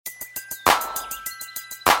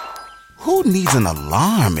Who needs an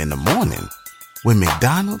alarm in the morning when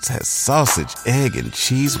McDonald's has sausage, egg, and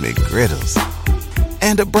cheese McGriddles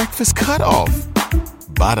and a breakfast cutoff?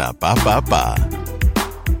 Ba-da-ba-ba-ba.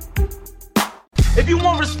 If you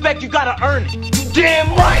want respect, you gotta earn it.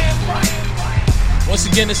 Damn right. Once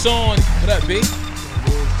again, it's on. What up, B?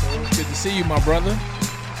 Good to see you, my brother.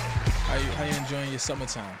 How you enjoying your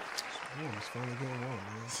summertime? Yeah, it's finally going on, man.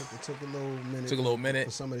 It took a little minute. Took a little minute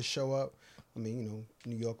for summer to show up. I mean, you know,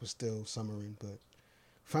 New York was still summering, but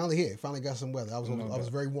finally here. Finally got some weather. I was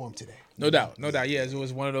very warm today. No doubt. Yeah, it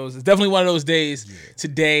was one of those. It's definitely one of those days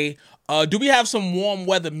today. Do we have some warm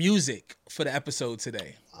weather music for the episode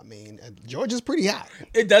today? I mean, Georgia's pretty hot.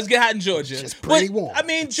 It does get hot in Georgia. It's pretty warm. I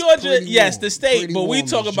mean, Georgia, yes, the state, pretty but we warm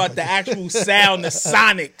talk in about the Georgia. actual sound, the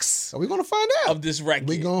sonics Are we gonna find out of this record.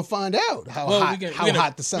 We're gonna find out how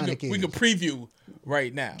hot the sonic is. We can preview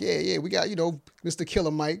right now. Yeah. We got Mr.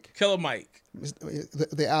 Killer Mike. Killer Mike.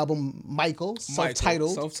 The album Michael,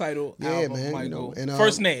 self-titled. Self-titled Yeah, album, man. Michael. And,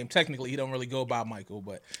 first name, technically, he don't really go by Michael,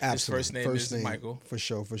 but his first name is Michael. For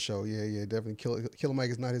sure. Yeah, definitely. Killer Mike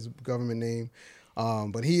is not his government name.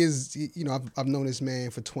 But he is, I've known this man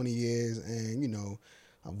for 20 years, and,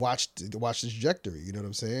 I've watched his trajectory, you know what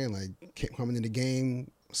I'm saying? Like, coming in the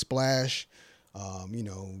game, splash,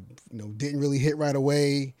 didn't really hit right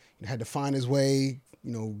away, had to find his way,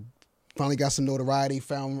 finally got some notoriety,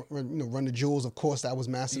 found, Run the Jewels, of course, that was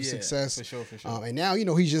massive success. For sure. And now,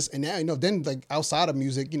 then like outside of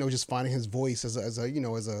music, just finding his voice as a I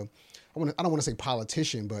don't want to say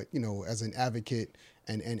politician, but, as an advocate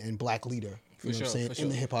and black leader. You know what I'm saying? In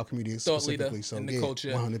the hip hop community specifically. So, in the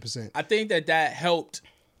culture. 100%. I think that helped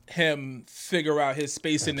him figure out his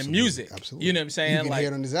space in the music. Absolutely. You know what I'm saying? You can hear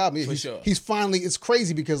it on his album. For sure. He's finally, it's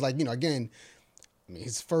crazy because, again,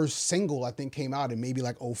 his first single, I think, came out in maybe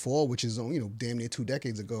 04, which is, damn near 2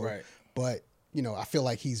 decades ago. Right. But, I feel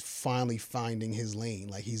like he's finally finding his lane.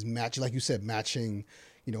 Like, he's matching, like you said, matching,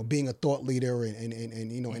 being a thought leader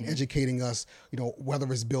and educating us, whether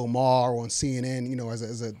it's Bill Maher or on CNN,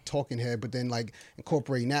 as a talking head, but then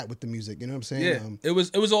incorporating that with the music, you know what I'm saying? Yeah, it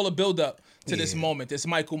was all a build up to this moment, this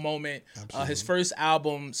Michael moment. His first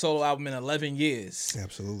solo album in 11 years.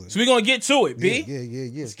 Absolutely. So we're gonna get to it, B.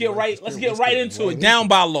 Yeah. Let's get right into it. Down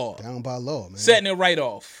by Law. Down by Law, man. Setting it right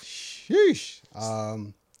off. Sheesh.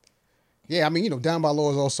 Yeah, I mean, Down by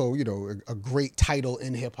Law is also, a great title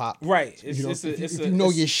in hip hop. Right. If you know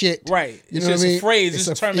your shit. Right. You It's know just what I mean? a phrase.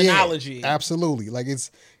 It's terminology. Yeah, absolutely. Like it's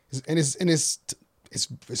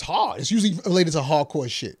hard. It's usually related to hardcore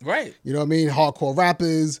shit. Right. You know what I mean? Hardcore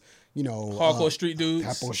rappers. Hardcore street dudes.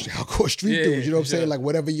 Hardcore street dudes. You know what I'm saying? Like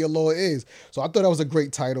whatever your law is. So I thought that was a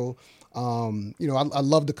great title. I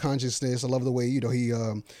love the consciousness. I love the way he does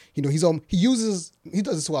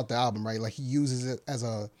this throughout the album, right? Like he uses it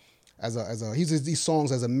he uses these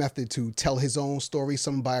songs as a method to tell his own story,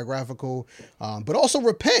 some biographical, but also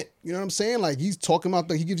repent. You know what I'm saying? Like he's talking about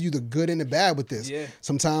he gives you the good and the bad with this. Yeah.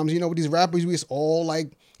 Sometimes, with these rappers,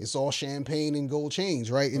 it's all champagne and gold chains,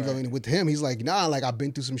 right? And with him, he's like, nah, I've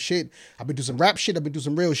been through some shit. I've been through some rap shit. I've been through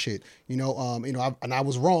some real shit. And I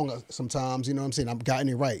was wrong sometimes. You know what I'm saying? I've gotten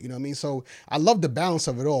it right. You know what I mean? So I love the balance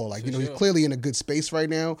of it all. Like, he's clearly in a good space right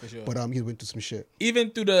now. But he went through some shit. Even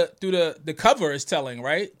through the cover is telling,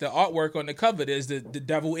 right? The artwork on the cover, there's the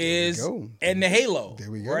devil is and the halo.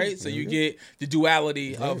 There we go. Right? So you get the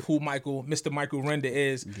duality of who Mr. Michael Render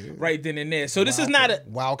is right then and there. So this is not a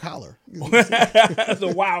wild collar. It's a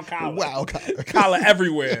wild collar. Wild collar. Collar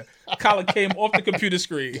everywhere. Collar came off the computer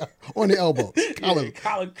screen. On the elbow. Collar.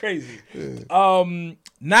 Collar crazy.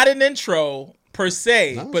 Not an intro per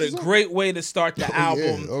se, but a great way to start the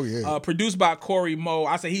album. Oh yeah. Produced by Corey Moe.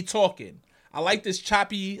 I say he talking. I like this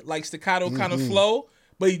choppy, staccato kind of flow,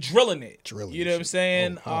 but he drilling it. You know what I'm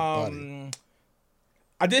saying? I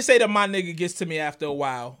did say that my nigga gets to me after a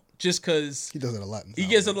while, just because he does it a lot. He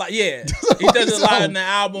gets a lot. Yeah, he does it a lot in the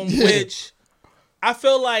album, which I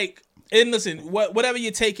feel like. And listen, whatever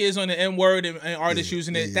your take is on the N word and artists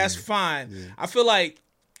using it, that's fine. Yeah. I feel like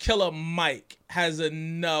Killer Mike has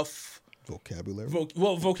enough vocabulary.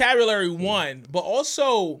 Vocabulary one, but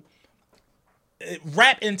also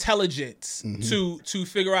rap intelligence to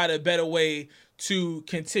figure out a better way to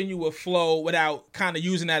continue a flow without kind of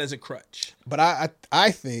using that as a crutch. But I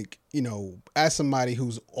think, as somebody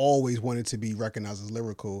who's always wanted to be recognized as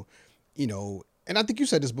lyrical, and I think you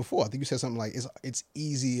said this before. I think you said something like it's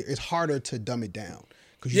easy, it's harder to dumb it down.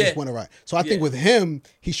 because you just want to ride. So I think with him,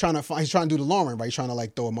 he's trying to do the long run, right? He's trying to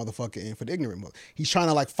like throw a motherfucker in for the ignorant mother. He's trying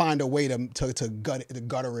to like find a way to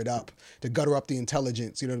gutter it up, to gutter up the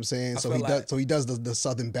intelligence. You know what I'm saying? So he does the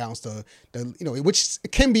southern bounce, the which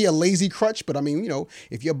can be a lazy crutch, but I mean,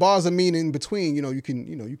 if your bars are mean in between, you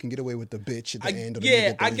can get away with the bitch at the end. Of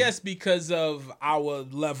the I guess because of our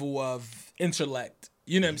level of intellect.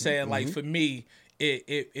 You know what I'm saying? Like for me,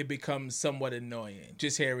 it becomes somewhat annoying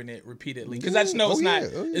just hearing it repeatedly because I just know it's not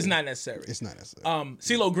necessary. It's not necessary.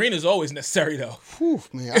 CeeLo Green is always necessary though. Whew,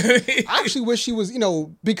 man, I actually wish he was.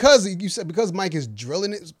 Because Mike is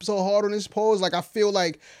drilling it so hard on his pose. Like I feel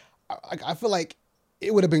like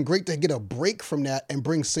it would have been great to get a break from that and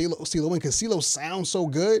bring CeeLo in because CeeLo sounds so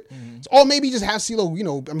good. Or maybe just have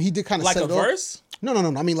CeeLo. I mean, he did kind of like set a verse. No.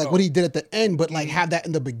 I mean, like what he did at the end, but like have that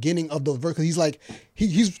in the beginning of the verse because he's like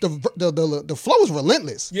he's the flow is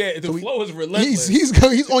relentless. Yeah, flow is relentless. He's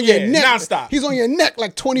on your neck nonstop. He's on your neck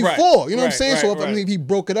like 24. Right, you know what I'm saying? Right, So if he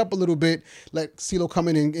broke it up a little bit, let CeeLo come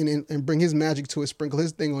in and bring his magic to it, sprinkle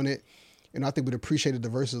his thing on it. And I think we'd appreciate the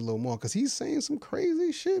verses a little more because he's saying some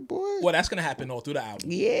crazy shit, boy. Well, that's gonna happen all through the album.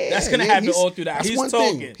 Yeah, that's gonna happen all through the album. He's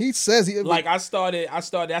talking. Thing. He says I started.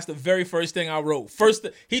 That's the very first thing I wrote.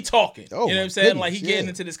 He talking. You know what I'm saying? Goodness, like he getting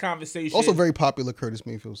into this conversation. Also, very popular Curtis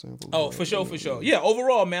Mayfield sample. Oh, for sure. Yeah,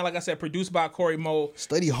 overall, man. Like I said, produced by Corey Mo.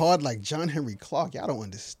 Study hard like John Henry Clark. Y'all don't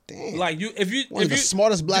understand. Like if you the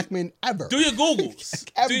smartest black men ever. Do your Googles.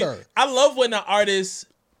 Ever. I love when the artist.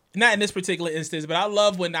 Not in this particular instance, but I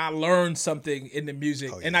love when I learn something in the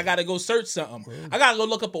music and I gotta go search something. I gotta go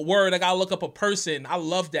look up a word. I gotta look up a person. I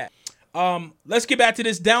love that. Let's get back to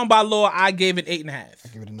this. Down by Law, I gave it 8.5. I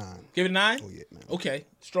give it a 9. Give it a 9? Oh yeah, man. Okay.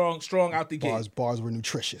 Strong out the gate. Bars were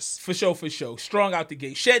nutritious. For sure. Strong out the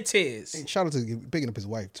gate. Shed tears. And shout out to bigging up his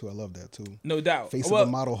wife too. I love that too. No doubt. Face of a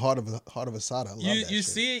model, heart of a sada. I love that.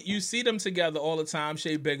 You see them together all the time.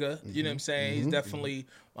 Shay Bigger. You know what I'm saying? He's definitely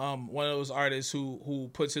one of those artists who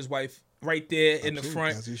puts his wife right there in the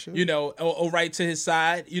front, or right to his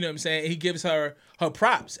side, you know what I'm saying? He gives her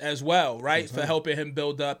props as well, right? For helping him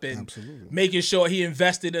build up and making sure he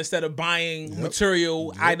invested instead of buying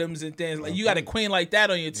material items and things. Like you got a queen like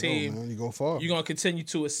that on your team. Man, you go far. You're going to continue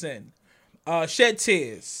to ascend. Shed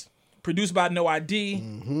Tears, produced by No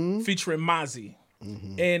ID, featuring Mozzie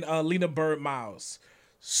and Lena Bird Miles.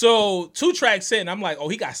 So 2 tracks in, I'm like, oh,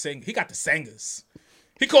 he got the singers.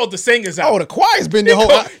 He called the singers out. Oh, the choir's been the whole.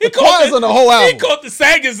 The choir's on the whole album. He called the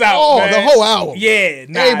singers out. Oh, man. the whole album. Yeah,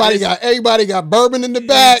 everybody got bourbon in the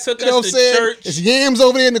back. You know what I'm saying? Church. It's yams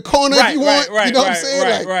over there in the corner if you want. You know what I'm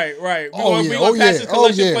saying? Right.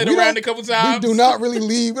 We played around a couple times. We do not really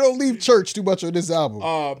leave. We don't leave church too much on this album.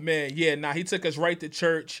 Oh man, yeah. Nah, he took us right to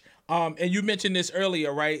church. And you mentioned this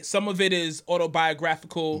earlier, right? Some of it is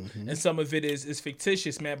autobiographical and some of it is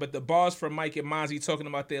fictitious, man. But the bars from Mike and Mozzie talking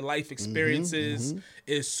about their life experiences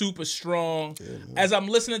is super strong. Yeah, as I'm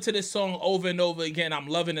listening to this song over and over again, I'm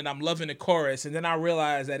loving it. I'm loving the chorus. And then I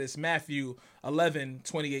realize that it's Matthew 11,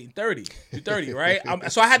 28, and 30. 30, right?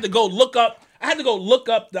 So I had to go look up. I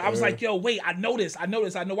was like, yo, wait, I know this. I know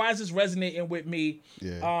why is this resonating with me?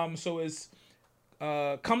 Yeah. So it's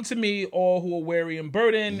come to me, all who are weary and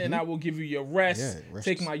burdened, and I will give you your rest.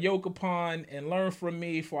 Take my yoke upon and learn from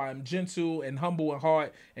me, for I am gentle and humble in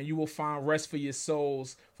heart, and you will find rest for your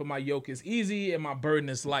souls. For my yoke is easy and my burden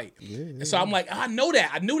is light. And so I'm like, I know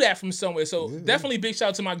that. I knew that from somewhere. So definitely big shout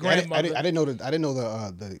out to my grandmother. I didn't know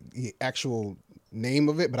the actual name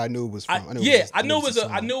of it, but I knew it was from. I knew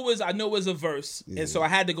it was a verse, and so I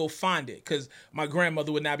had to go find it because my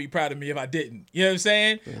grandmother would not be proud of me if I didn't. You know what I'm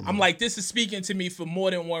saying? Yeah, I'm like, this is speaking to me for more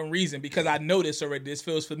than one reason because I know this already. This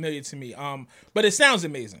feels familiar to me. But it sounds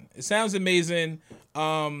amazing.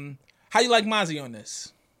 How you like Mozzie on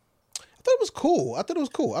this? I thought it was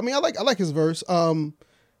cool. I mean, I like his verse. I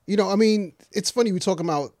mean, it's funny we talking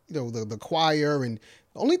about the choir and.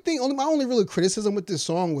 My only real criticism with this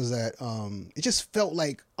song was that it just felt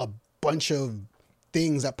like a bunch of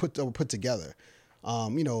things that were put together.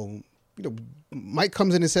 Mike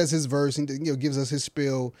comes in and says his verse and gives us his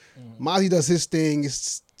spiel. Mozzie does his thing.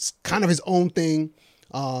 It's kind of his own thing.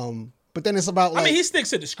 But then it's about I mean, he sticks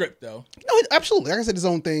to the script though. No, absolutely. Like I said, his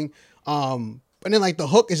own thing. And then like the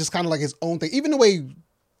hook is just kind of like his own thing. Even the way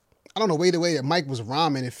that Mike was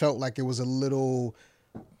rhyming, it felt like it was a little.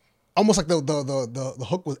 Almost like the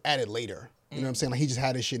hook was added later. You know what I'm saying? Like he just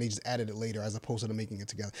had his shit and he just added it later as opposed to making it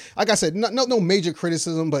together. Like I said, no major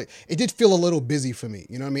criticism, but it did feel a little busy for me.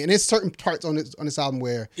 You know what I mean? And there's certain parts on this album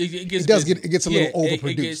where it gets a little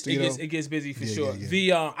overproduced. It gets busy for sure.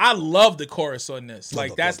 Yeah. I love the chorus on this.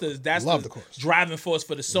 Like that's the driving force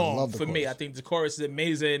for the song for me. I think the chorus is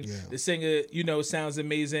amazing. Yeah. The singer, sounds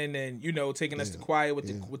amazing, and taking us to choir with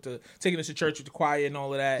the taking us to church with the choir and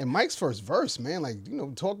all of that. And Mike's first verse, man, like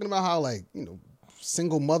talking about how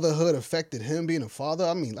single motherhood affected him being a father.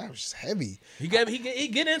 I mean, that was just heavy. He get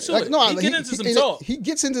into it. No, he get into some talk. He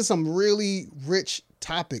gets into some really rich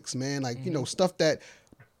topics, man. Like stuff that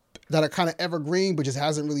are kind of evergreen, but just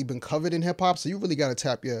hasn't really been covered in hip hop. So you really got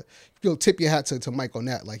to tip your hat to Mike on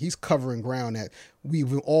that. Like he's covering ground that we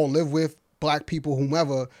all live with, black people,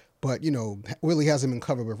 whomever. But really hasn't been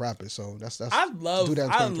covered with rappers. So that's I love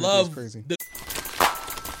crazy.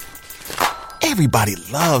 Everybody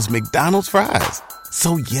loves McDonald's fries.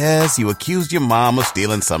 So yes, you accused your mom of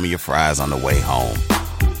stealing some of your fries on the way home.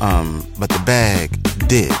 But the bag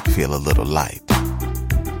did feel a little light.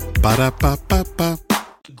 Ba-da-ba-ba-ba.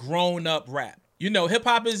 Grown up rap. Hip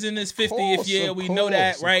hop is in its 50th year. We know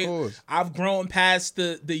that, right? I've grown past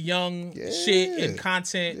the young shit and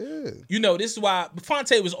content. Yeah. This is why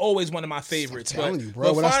Fonte was always one of my favorites. I'm telling you,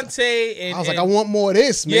 bro. But Fonte I was like, I want more of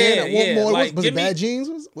this, man. I want more. Like, was it Bad Jeans?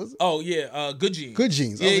 Was it? Oh yeah, Good Jeans. Good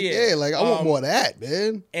Jeans. I want more of that,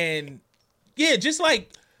 man. And just like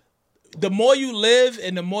the more you live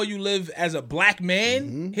and the more you live as a black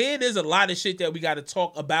man, here there's a lot of shit that we got to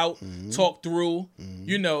talk about, talk through.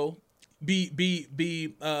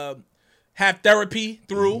 Have therapy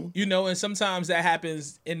through, and sometimes that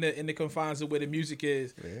happens in the confines of where the music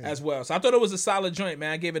is as well. So I thought it was a solid joint,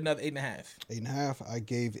 man. I gave it another 8.5. 8.5. I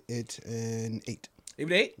gave it an 8.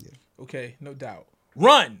 Give it 8? Yeah. Okay, no doubt.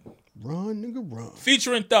 Run, nigga, run.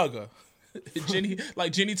 Featuring Thugger.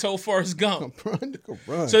 Jenny told Forrest Gump. Run, nigga,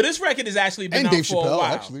 run. So this record has actually been out for a while.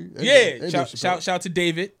 Actually. Shout out to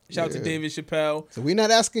David. Shout out to David Chappelle. So we're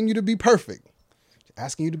not asking you to be perfect.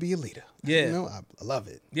 Asking you to be a leader. Yeah. I love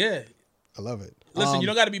it. Yeah. I love it. Listen, you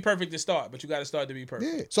don't got to be perfect to start, but you got to start to be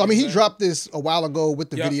perfect. Yeah. So, I mean, he dropped this a while ago with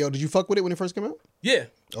the video. Did you fuck with it when it first came out? Yeah.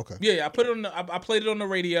 Okay. Yeah, I put it on. I played it on the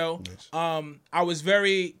radio. Nice. I was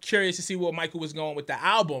very curious to see where Michael was going with the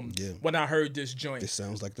album when I heard this joint. It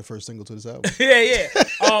sounds like the first single to this album. Yeah.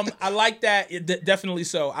 I like that. Definitely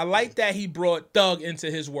so. I like that he brought Thug into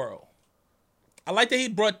his world. Like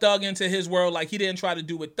he didn't try to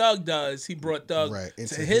do what Thug does. He brought Thug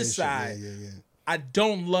to his side. Yeah. I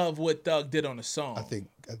don't love what Thug did on the song. I think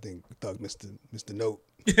Thug missed the note.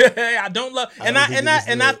 I don't love, and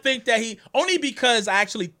I think that he only because I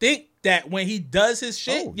actually think that when he does his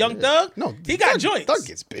shit, Young Thug, he got joints. Thug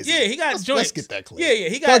gets busy. Yeah, he got joints. Let's get that clear. Yeah,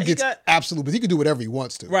 Thug gets absolute, but he can do whatever he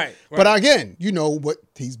wants to. Right. But again, what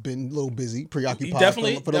he's been a little busy, preoccupied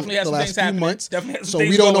for the last few months. So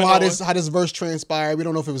we don't know how this verse transpired. We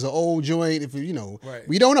don't know if it was an old joint. If we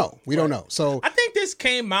don't know. We don't know. So I think this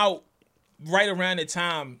came out right around the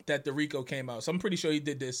time that the Rico came out. So I'm pretty sure he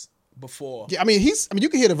did this before. Yeah, I mean, you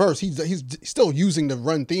can hear the verse. He's still using the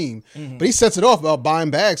Run theme, but he sets it off about buying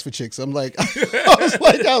bags for chicks. I'm like, I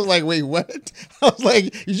was like, wait, what? I was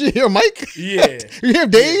like, you should hear Mike? Yeah. You hear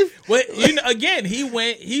Dave? Well, again,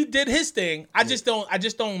 he did his thing. I just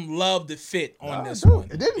don't love the fit on this one.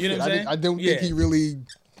 It didn't fit. What I'm saying? I don't think he really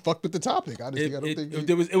fucked with the topic. I don't think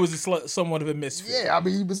it was somewhat of a misfit. Yeah, I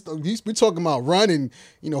mean, we're talking about running,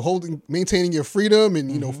 maintaining your freedom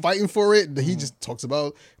and fighting for it. He just talks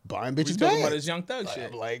about buying bitches. Talking about his Young Thug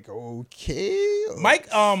shit. I'm like, okay. Mike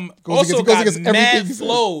also got mad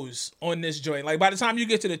flows on this joint. Like by the time you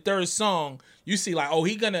get to the third song, you see like,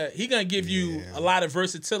 he gonna give you a lot of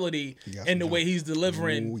versatility in the way he's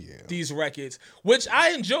delivering these records, which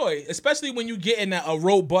I enjoy, especially when you get in a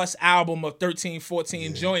robust album of 13,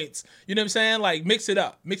 14 joints. You know what I'm saying? Like mix it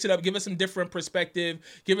up, give us some different perspective,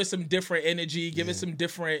 give us some different energy, give us some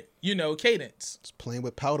different, cadence. It's playing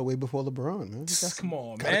with powder way before LeBron, man. Come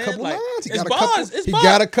on, man. A couple lines. He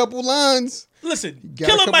got a couple lines. Listen,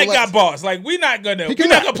 Killer Mike got bars. Like we're not gonna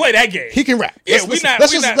play that game. He can rap. Yeah,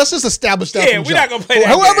 let's just establish that. Yeah, we're not gonna play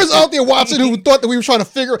that. Whoever's out there watching who thought that we were trying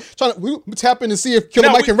to tap in and see if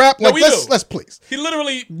Killer Mike can rap. Let's please. He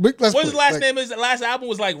literally. What's his last name? His last album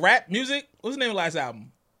was like Rap Music. What's the name of the last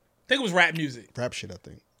album? I think it was Rap Music. Rap shit, I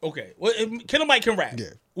think. Okay, well, Killer Mike can rap. Yeah.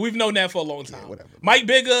 We've known that for a long time. Yeah, whatever. Mike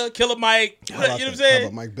Bigger, Killer Mike. You know what I'm saying? How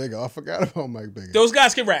about Mike Bigger? I forgot about Mike Bigger. Those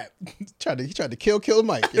guys can rap. He tried to kill Killer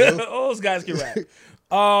Mike. All those guys can rap.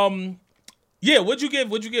 What'd you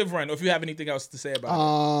give Run? Or if you have anything else to say about it?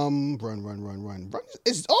 Run.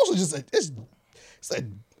 It's also just it's a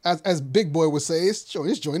as Big Boy would say, this joint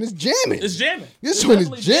is jamming. It's jamming. This joint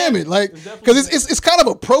is jamming. Like, because it's kind of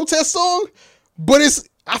a protest song, but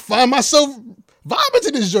I find myself vibing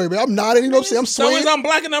to this joint, man. I'm nodding, you know what I'm saying? I'm swaying. So I'm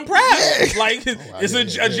black and I'm proud. Yeah. Like, it's a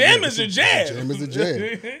jam is a jam. A jam is a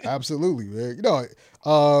jam. Absolutely, man. You know,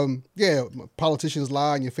 politicians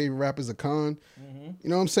lie and your favorite rapper's a con. Mm-hmm. You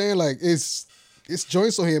know what I'm saying? Like, it's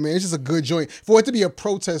joints on here, man. It's just a good joint. For it to be a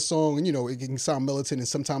protest song, and, you know, it can sound militant, and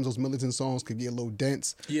sometimes those militant songs could get a little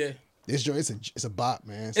dense. Yeah. This joint, it's a bop,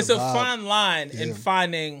 man. It's a fine line in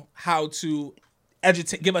finding how to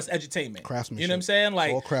give us edutainment. Craftsmanship. You know what I'm saying?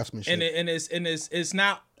 Like, all craftsmanship. And it's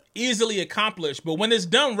not easily accomplished, but when it's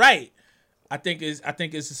done right, I think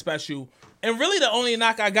it's special. And really, the only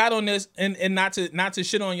knock I got on this, and not to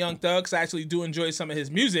shit on Young Thug, 'cause I actually do enjoy some of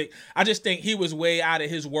his music. I just think he was way out of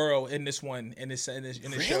his world in this one, in this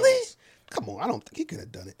really? shows. Come on, I don't think he could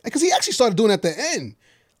have done it, because he actually started doing it at the end.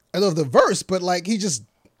 I love the verse, but like he just.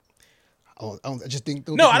 I just think.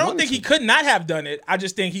 No, I don't think he could not have done it. I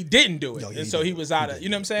just think he didn't do it, and so he was out of. You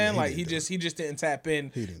know what I'm saying? Like he just didn't tap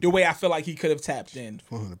in the way I feel like he could have tapped in.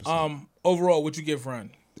 100%. Overall, what'd you give Run?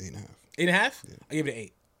 8.5. 8.5? Yeah. I give it an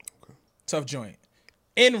 8. Okay. Tough joint.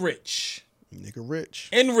 Enrich. Nigga Rich.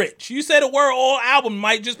 Enrich. You said a word all album,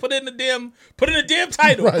 Mike. Just put it in the damn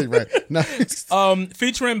title. Right. Nice.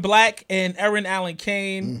 Featuring Black and Erin Allen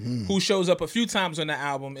Kane, who shows up a few times on the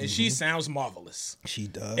album, and she sounds marvelous. She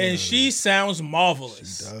does. And she sounds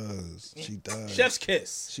marvelous. She does. Chef's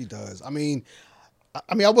kiss. She does. I mean,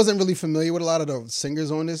 I wasn't really familiar with a lot of the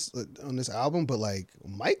singers on this album, but like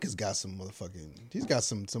Mike has got some he's got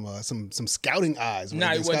some scouting eyes.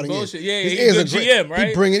 Nah, he wasn't bullshit. Yeah, he's a good GM, right?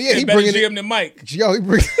 He bringing GM than Mike.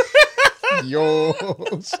 Yo,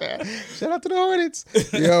 shout out to the Hornets.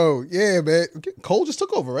 Yo, yeah, man. Cole just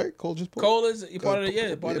took over, right? Cole is part of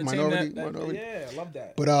the minority. Yeah, I love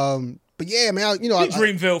that. But yeah, man, he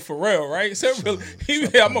Dreamville for real, right? So I'm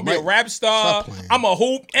gonna be a rap star. I'm a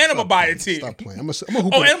hoop, and I'm gonna buy a team. Stop playing. I'm a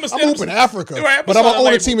hoop in Africa, right, but I'm gonna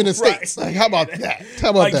own a team in the States. Like, how about that?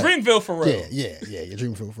 Like Dreamville for real. Yeah,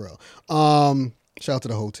 Dreamville for real. Shout out to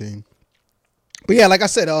the whole team. But yeah, like I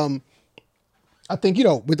said, I think, you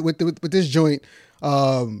know, with this joint,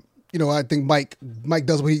 you know, I think Mike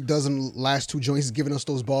does what he does in the last two joints. He's giving us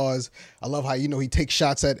those bars. I love how, you know, he takes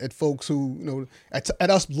shots at folks who, you know, at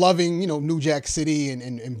us loving, you know, New Jack City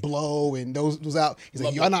and Blow and those out. He's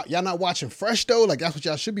like, y'all not watching Fresh though? Like, that's what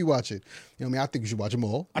y'all should be watching. You know what I mean? I think you should watch them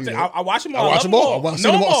all. I watch them all. I've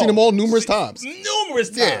seen them all numerous times.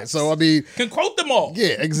 Yeah, so I mean, can quote them all.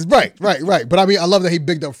 Yeah, right. But I mean, I love that he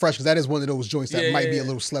bigged up Fresh, because that is one of those joints that might be a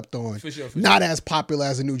little slept on. For sure. Not as popular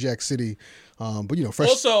as in New Jack City. But you know, Fresh.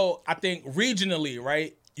 Also, I think regionally,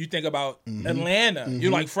 right? You think about Atlanta.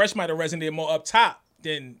 You're like, Fresh might have resonated more up top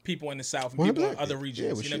than people in the South and people in other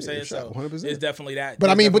regions. You know what I'm saying? So 100%. It's definitely that. But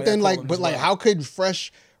I mean, how could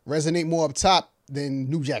Fresh resonate more up top than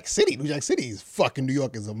New Jack City? New Jack City is fucking New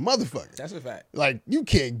York as a motherfucker. That's a fact. Like, you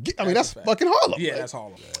can't get. I mean, that's fucking Harlem. Yeah, that's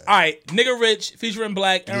Harlem. Yeah. All right, Nigga Rich featuring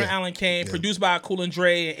Black, Erin Allen Kane, produced by Cool and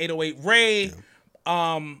Dre and 808 Ray.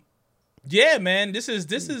 Yeah, man, this is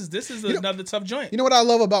another tough joint. You know what I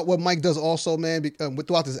love about what Mike does also, man,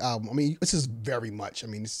 throughout this album? I mean, this is very much. I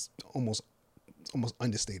mean, it's almost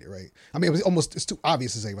understated, right? I mean, it's too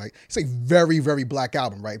obvious to say, right? It's a very, very black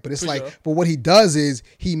album, right? But it's but what he does is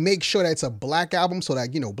he makes sure that it's a black album so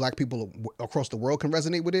that, you know, black people across the world can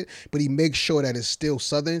resonate with it. But he makes sure that it's still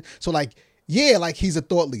Southern. So like, yeah, like he's a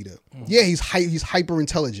thought leader. Yeah, he's hyper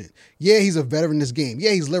intelligent. Yeah, he's a veteran in this game.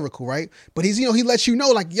 Yeah, he's lyrical, right? But he's, you know, he lets you know,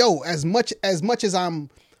 like, yo, as much as I'm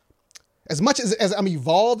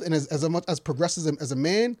evolved and as progressive as a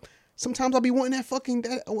man, sometimes I'll be wanting I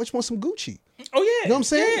just want some Gucci. Oh yeah, you know what I'm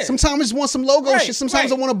saying? Yeah. Sometimes I just want some logo shit.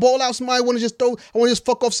 Sometimes I want to ball out somebody. I want to just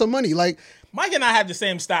fuck off some money. Like, Mike and I have the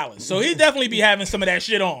same stylist, so he definitely be having some of that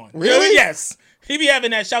shit on. Really? Yes. He be having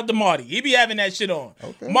that. Shout to Marty. He be having that shit on.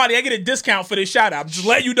 Okay. Marty, I get a discount for this shout out. I'm just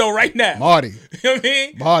letting you know right now. Marty. You know what I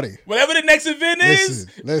mean? Marty. Whatever the next event is,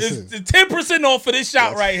 it's 10% off for this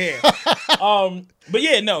shot right here. But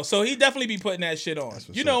yeah, no. So he definitely be putting that shit on.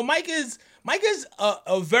 You know, Mike is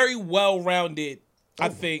a very well-rounded, I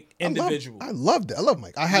think, individual. I love that. I love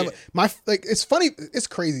Mike. I have it's funny. It's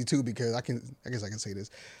crazy too, because I guess I can say this,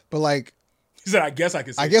 but like, he said, I guess I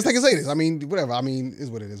can say this. I mean, whatever. I mean, is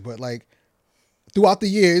what it is. But like, throughout the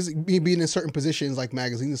years, me being in certain positions like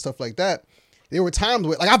magazines and stuff like that, there were times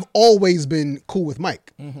where, like, I've always been cool with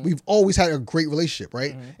Mike. We've always had a great relationship,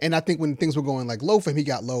 right? And I think when things were going like low for him, he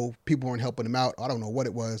got low. People weren't helping him out. I don't know what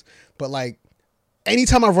it was, but like,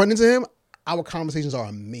 anytime I've run into him, our conversations are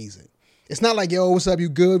amazing. It's not like, yo, what's up? You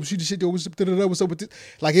good? Shoot the shit. What's up? What's up with this?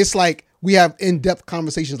 Like, it's like, we have in-depth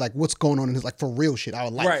conversations like what's going on in his, like, for real shit,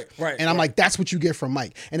 our life. Right. And I'm like, that's what you get from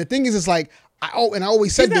Mike. And the thing is, it's like, I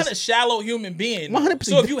always said he's not this. a shallow human being. 100%.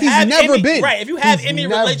 So if you He's have never any, been. right, if you have He's any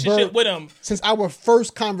never- relationship with him, since our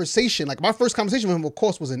first conversation, like my first conversation with him, of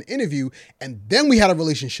course, was an interview, and then we had a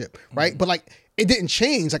relationship, right? But like, it didn't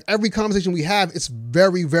change. Like every conversation we have, it's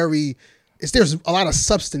very, very. There's a lot of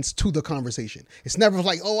substance to the conversation. It's never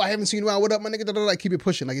like, oh, I haven't seen you out. What up, my nigga? Da, da, da, like, keep it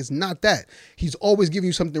pushing. Like, it's not that. He's always giving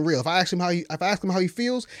you something real. If I ask him how he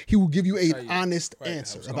feels, he will give you an honest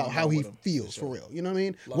answer about how he feels for real. You know what I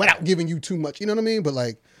mean? Without giving you too much. You know what I mean? But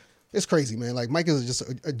like, it's crazy, man. Like Mike is just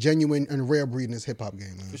a genuine and rare breed in this hip hop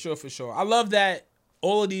game, man. For sure. I love that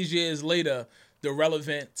all of these years later, the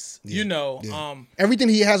relevance, everything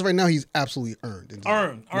he has right now, he's absolutely earned.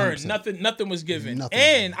 Earned. 100%. Nothing was given. Nothing.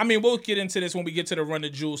 And I mean, we'll get into this when we get to the Run the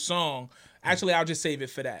Jewels song. Actually, I'll just save it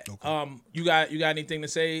for that. Okay. You got anything to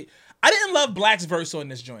say? I didn't love Black's verse on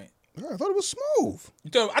this joint. Yeah, I thought it was smooth. I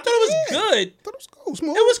thought it was good. I thought it was cool,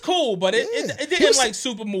 smooth. It was cool, but it didn't like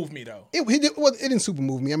super move me though. It didn't super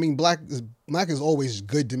move me. I mean, Black is always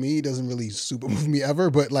good to me. He doesn't really super move me ever,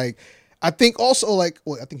 but like, I think also like,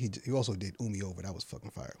 I think he also did Umi Over. That was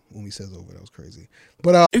fucking fire. Umi Says Over. That was crazy.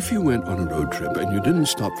 But if you went on a road trip and you didn't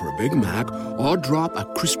stop for a Big Mac or drop a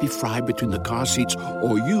crispy fry between the car seats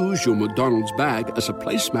or use your McDonald's bag as a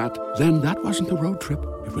placemat, then that wasn't a road trip.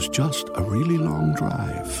 It was just a really long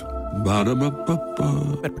drive.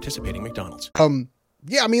 Ba-da-ba-ba-ba. At participating McDonald's.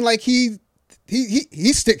 Yeah, I mean, like he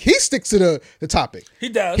sticks to the topic. He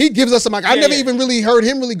does. He gives us some like I never even really heard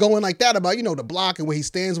him really going like that about, the block and where he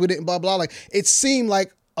stands with it and blah blah. Like it seemed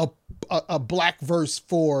like a Black verse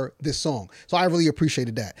for this song. So I really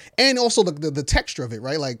appreciated that. And also the texture of it,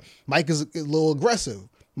 right? Like Mike is a little aggressive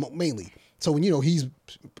mainly. So when he's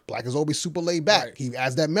Black is always super laid back. Right. He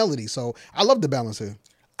adds that melody. So I love the balance here.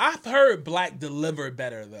 I've heard Black deliver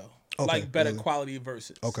better though. Okay, like better quality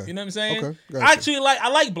verses. Okay. You know what I'm saying? Okay. Gotcha. I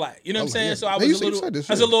like Black. You know what I'm saying? Yeah. So I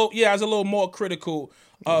was a little more critical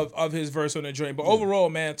of his verse on the joint. But overall,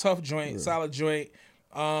 man, tough joint, solid joint.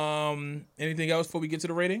 Anything else before we get to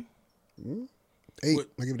the rating? 8.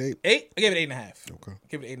 I give it 8. 8? I gave it 8.5. Okay.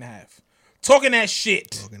 Give it 8.5. Talking that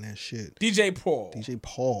shit. DJ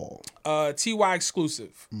Paul. TY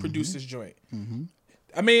exclusive. Produced this joint. Mm-hmm.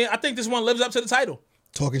 I mean, I think this one lives up to the title.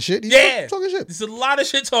 Talking shit? Talking shit. There's a lot of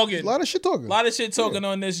shit talking. A lot of shit talking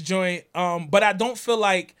on this joint. But I don't feel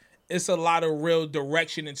like it's a lot of real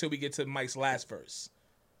direction until we get to Mike's last verse.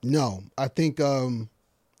 No. I think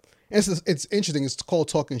it's interesting. It's called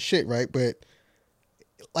Talking Shit, right? But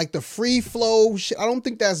like the free flow shit, I don't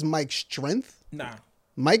think that's Mike's strength. Nah.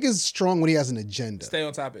 Mike is strong when he has an agenda. Stay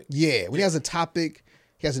on topic. Yeah. When he has a topic,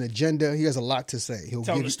 he has an agenda, he has a lot to say. He'll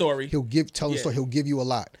tell the story. He'll tell the story. He'll give you a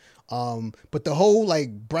lot. But the whole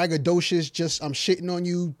like braggadocious, just I'm shitting on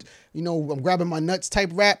you, I'm grabbing my nuts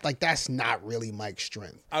type rap, like that's not really Mike's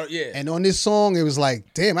strength. And on this song, it was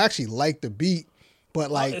like, damn, I actually like the beat,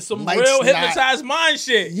 but like it's some real hypnotized mind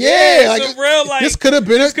shit. Yeah, like some real like this could have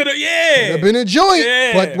been a joint.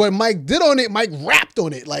 Yeah. But what Mike did on it, Mike rapped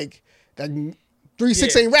on it like that.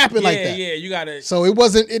 3-6 ain't rapping like that. Yeah, you gotta. So it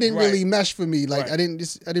didn't really mesh for me. Like I didn't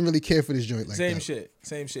really care for this joint like that.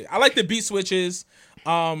 Same shit. I like the beat switches.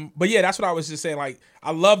 But yeah, that's what I was just saying. Like,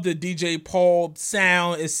 I love the DJ Paul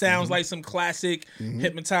sound. It sounds like some classic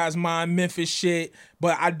hypnotized mind Memphis shit.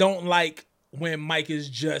 But I don't like when Mike is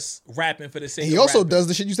just rapping for the sake of He also rapping. does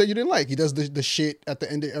the shit you said you didn't like. He does the shit at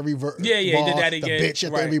the end of every verse. Yeah, he did that again. The bitch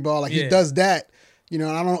at every bar. Like he does that. And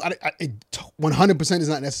it 100% is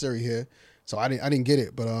not necessary here. So I didn't get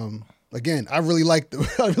it. But again, I really like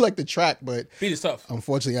the track, but beat is tough.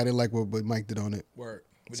 Unfortunately, I didn't like what Mike did on it. Word.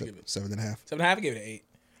 What do you give it? 7.5. 7.5. I gave it an 8.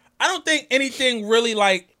 I don't think anything really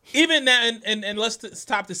like even that. And let's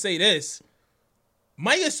stop to say this.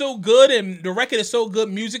 Mike is so good, and the record is so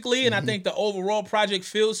good musically, and I think the overall project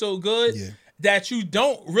feels so good that you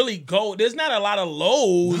don't really go. There's not a lot of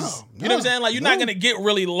lows. You know what I'm saying? Like you're not gonna get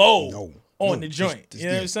really low on the joint. You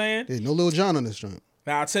know what I'm saying? There's no Lil Jon on this joint.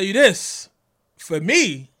 Now I'll tell you this. For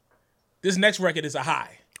me, this next record is a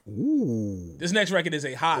high. Ooh. This next record is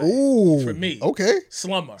a high. Ooh. For me. Okay.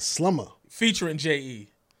 Slummer. Featuring J.E.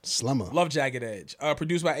 Slummer. Love Jagged Edge.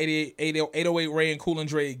 Produced by 808 Ray and Cool and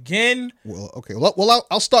Dre again. Well, okay. Well,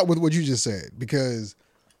 I'll start with what you just said because,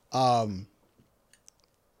 I'm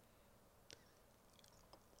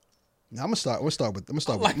gonna start with.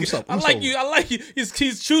 I like you.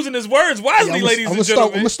 He's choosing his words wisely, ladies and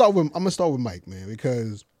gentlemen. I'm gonna start with Mike, man,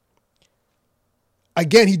 because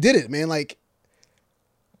again, he did it, man. Like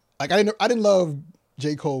I didn't love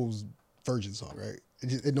J. Cole's Virgin song, right? I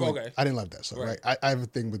didn't love that song, right? I have a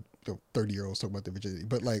thing with 30-year-olds talking about their virginity,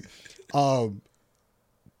 but like,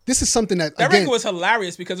 this is something that record was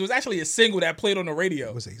hilarious because it was actually a single that played on the radio.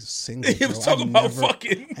 It was a single. He was talking about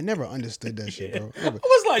fucking. I never understood that shit, bro. I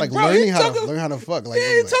was like, bro, learn how to fuck. Like,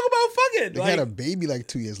 yeah, talk about fucking. They had a baby like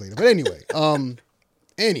 2 years later. But anyway,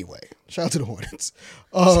 shout out to the Hornets.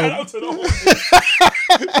 Shout out to the Hornets.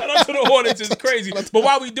 Shout out to the Hornets. It's crazy. But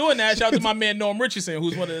while we doing that, shout out to my man Norm Richardson,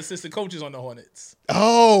 who's one of the assistant coaches on the Hornets.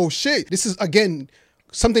 Oh shit! This is again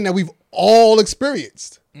something that we've all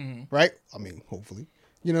experienced, right? I mean, hopefully.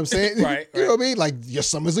 You know what I'm saying? Right. You know what I mean? Like your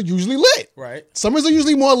summers are usually lit. Right. Summers are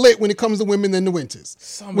usually more lit when it comes to women than the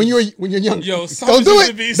winters. When you're young. Yo, don't do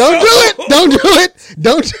it. Don't do it. Don't do it.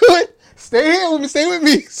 Don't do it. Stay here with me. Stay with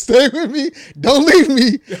me. Stay with me. Don't leave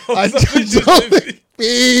me. Don't leave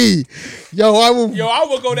me. Yo, I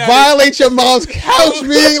will go down. Violate your mom's couch,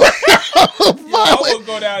 me. I will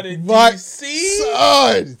go down to DC.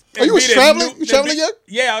 Son. Are you traveling? You traveling young?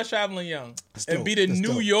 Yeah, I was traveling young. And be the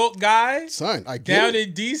New York guy. Son, I get down it.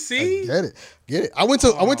 in DC. I get it. I went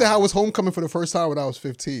to Howard's homecoming for the first time when I was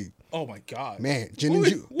 15. Oh my God. Man, gin and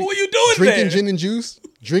juice. What were you doing Drinking there? gin and juice.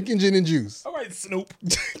 Drinking gin and juice. All right, Snoop.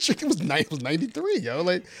 It was 93, yo.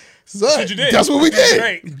 Like, son, that's what you did. That's what we did.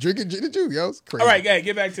 Great. Drinking gin and juice, yo. It's crazy. All right,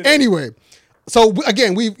 get back to that. Anyway, so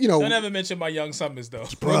again, we've, Don't ever mention my young summers, though.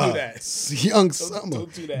 Don't do that. Young summer.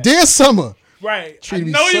 Don't do that. Dear summer. Right. I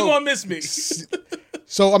know you're going to miss me.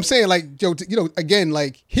 So I'm saying, like, again,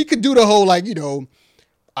 like, he could do the whole, like,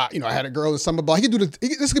 I had a girl in summer ball. He could do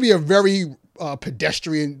this could be a very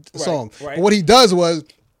pedestrian song. Right. But what he does was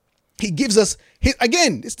he gives us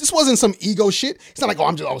this wasn't some ego shit. It's not like,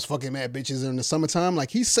 I was fucking mad bitches in the summertime.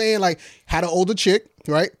 Like, he's saying, like, had an older chick,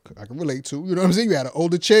 right? I can relate to, you know what I'm saying? You had an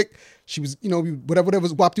older chick. She was, whatever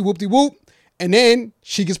was whoop-de-whoop-de-whoop. And then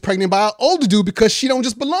she gets pregnant by an older dude because she don't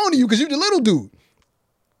just belong to you because you're the little dude.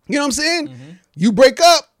 You know what I'm saying? Mm-hmm. You break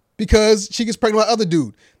up because she gets pregnant by other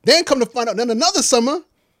dude. Then come to find out, then another summer,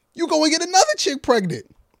 you go and get another chick pregnant.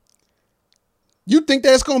 You think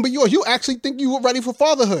that's going to be yours. You actually think you were ready for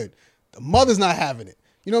fatherhood. The mother's not having it.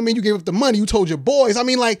 You know what I mean? You gave up the money. You told your boys. I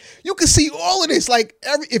mean, like, you can see all of this. Like,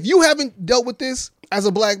 if you haven't dealt with this as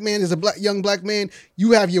a black man, as a young black man,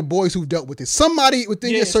 you have your boys who've dealt with this. Somebody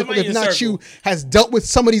within your circle, if not you, has dealt with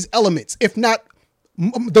some of these elements, if not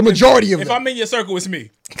the majority of them. If I'm in your circle, it's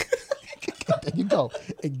me. There you go.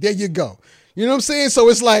 There you go. You know what I'm saying? So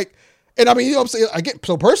it's like, and I mean, you know what I'm saying?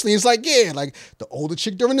 So personally, it's like, yeah, like the older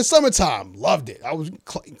chick during the summertime, loved it. I was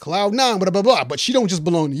cloud nine, blah, blah, blah. But she don't just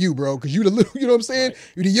belong to you, bro. Because you the little, you know what I'm saying?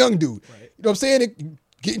 Right. You're the young dude. Right. You know what I'm saying?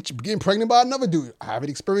 Getting pregnant by another dude. I haven't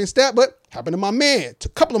experienced that, but happened to my man, to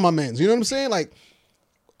a couple of my mans. You know what I'm saying? Like,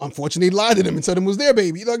 unfortunately, lied to them and told them it was their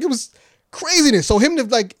baby. Like, it was craziness. So him to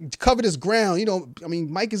like cover this ground, I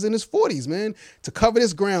mean, Mike is in his 40s, man. To cover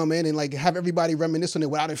this ground, man, and like have everybody reminisce on it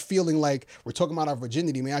without it feeling like we're talking about our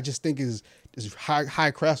virginity, man, I just think is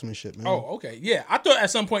high craftsmanship, man. Oh, okay. Yeah. I thought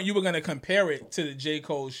at some point you were gonna compare it to the J.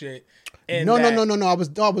 Cole shit. No. I was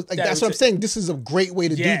like, that's what I'm saying. This is a great way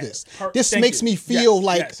to do this. This makes me feel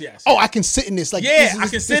like, I can sit in this. Like, I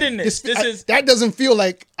can sit in this. That doesn't feel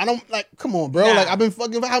like, I don't, like, come on, bro. Nah. Like, I've been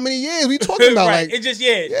fucking for how many years? We talking about? Right. Like, it just,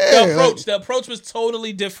 the approach was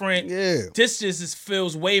totally different. Yeah. This just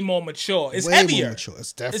feels way more mature. It's way heavier. More mature.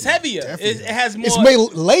 It's heavier. Definitely. It has more. It's way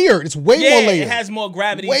layered. It's way more layered. It has more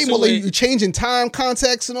gravity. Way more layered. You're changing time,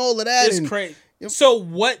 context, and all of that. It's crazy. So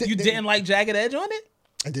what, you didn't like Jagged Edge on it?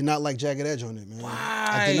 I did not like Jagged Edge on it, man. Why?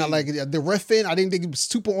 I did not like it. The riffing, I didn't think it was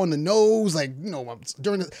super on the nose. Like,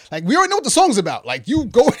 during the, like, we already know what the song's about. Like, you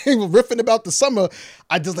go in riffing about the summer.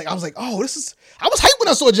 I was like, oh, I was hyped when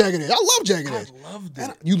I saw Jagged Edge. I love Jagged Edge. I loved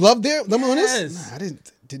it. You loved them on this? Yes. Nah, I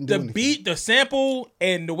didn't do the anything. Beat, the sample,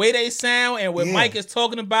 and the way they sound, and what Mike is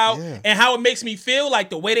talking about, and how it makes me feel, like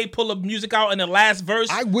the way they pull the music out in the last verse.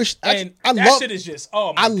 I wish that shit is just,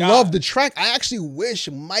 oh my God. I love the track. I actually wish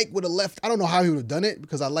Mike would have left. I don't know how he would have done it,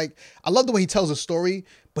 because I love the way he tells a story,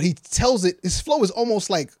 but he tells it, his flow is almost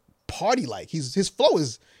like party-like. His flow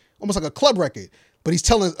is almost like a club record, but he's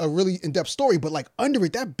telling a really in-depth story, but like under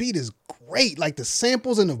it, that beat is great. Like the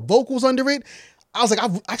samples and the vocals under it, I was like,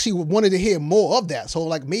 I've actually wanted to hear more of that. So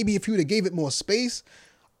like maybe if you would have gave it more space,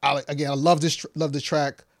 I love this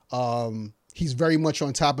track. He's very much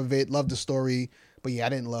on top of it. Love the story, but yeah, I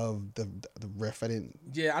didn't love the riff. I didn't.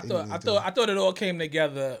 Yeah, I thought it all came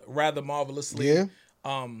together rather marvelously. Yeah.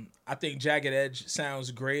 I think Jagged Edge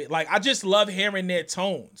sounds great. Like, I just love hearing their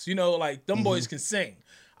tones. Like them boys can sing.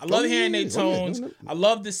 I love hearing their tones. I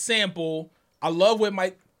love the sample. I love what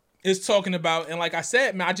Mike is talking about, and like I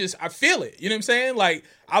said, man, I feel it. You know what I'm saying? Like,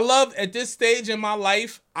 I love, at this stage in my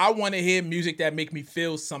life, I want to hear music that make me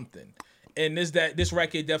feel something. And this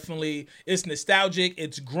record definitely, it's nostalgic.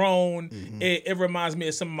 It's grown. It reminds me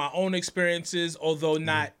of some of my own experiences, although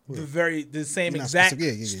not the same exact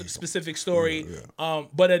specific story.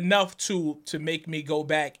 But enough to make me go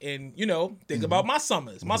back and think about my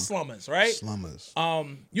summers, my slummers, right? Slummers.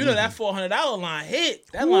 That $400 line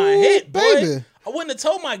hit. That line hit, boy. Baby. I wouldn't have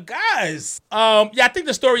told my guys. I think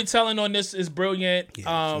the storytelling on this is brilliant.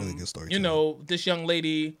 Yeah, it's really good storytelling. This young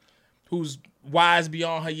lady who's wise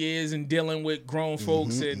beyond her years and dealing with grown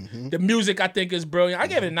folks, and the music I think is brilliant. I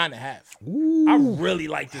gave it a 9.5. I really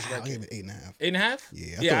like this record. I gave it 8.5.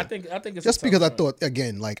 8.5? Yeah, I think it's just because I thought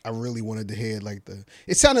again, like I really wanted to hear like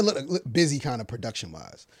it sounded a little busy kind of production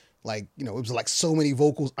wise. Like, it was like so many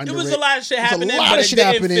vocals under it. There was a lot of shit happening, but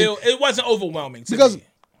it wasn't overwhelming to me.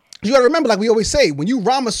 You gotta remember, like we always say, when you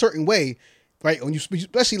rhyme a certain way, right? When you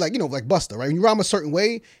especially like like Busta, right? When you rhyme a certain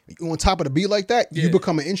way, on top of the beat like that, you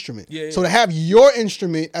become an instrument. So to have your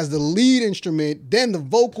instrument as the lead instrument, then the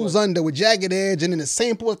vocals under with jagged edge, and then the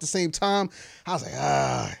sample at the same time, I was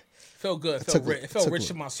like, felt good. It felt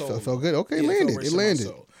rich in my soul. Felt good. Okay, it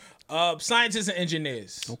landed. Scientists and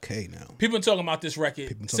engineers. Okay, now people been talking about this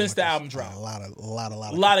record since the album dropped. A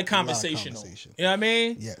lot of conversation. You know what I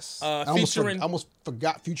mean? Yes. I almost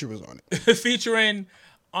forgot Future was on it. Featuring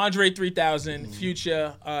Andre 3000,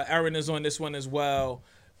 Future. Aaron is on this one as well.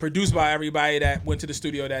 Produced by everybody that went to the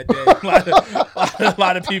studio that day. a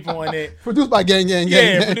lot of people on it. Produced by Gang.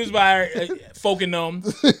 Produced by Folk and Gnome.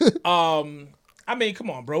 I mean, come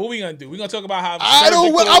on, bro. What we gonna do? We gonna talk about how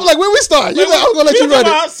I'm like, where we start? I'm gonna let you run it.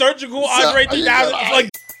 How surgical Andre 3000 is like.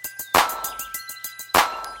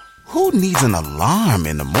 Who needs an alarm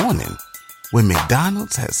in the morning when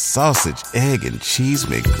McDonald's has sausage, egg, and cheese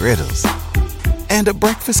McGriddles and a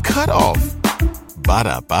breakfast cutoff?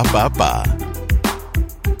 Ba-da-ba-ba-ba.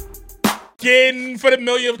 Again for the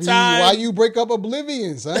millionth time. Why you break up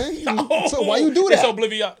Oblivions, eh? So why you do that? It's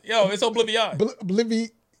Oblivion. It's Oblivion.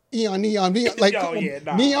 Neon, like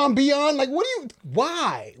Neon Beyond, like what do you?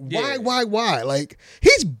 Why? Like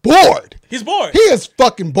he's bored. He's bored. He is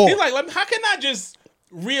fucking bored. He's like, how can I just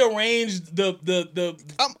rearrange the?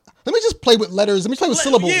 Let me just play with letters. Let me play with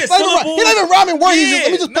syllables. Yeah, syllables. He's not even rhyming words.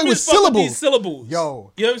 Let me just play with syllables. Syllables.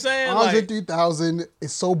 Yo, you know what I'm saying? Andre 3000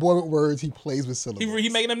 is so bored with words. He plays with syllables. He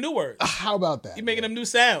making them new words. How about that? He making them new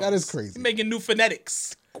sounds. That is crazy. He making new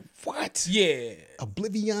phonetics. What? Yeah.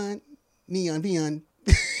 Oblivion, Neon Beyond.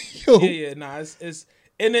 It's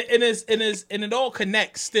and it all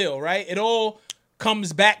connects still, right? It all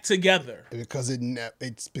comes back together because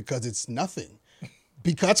it's nothing.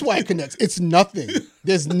 Because that's why it connects. It's nothing.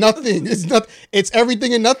 There's nothing. It's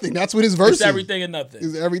everything and nothing. That's what his verse is. It's everything and nothing.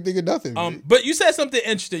 It's everything and nothing. But you said something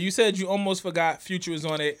interesting. You said you almost forgot Future was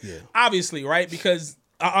on it. Yeah. Obviously, right? Because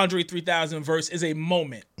Andre 3000 verse is a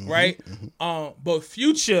moment, right? But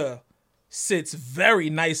Future sits very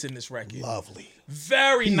nice in this record. Lovely.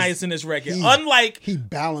 Very nice in this record. Unlike he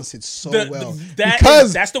balanced it so well.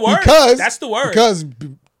 That's the word. That's the word. Because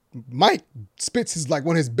Mike spits is like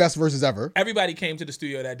one of his best verses ever. Everybody came to the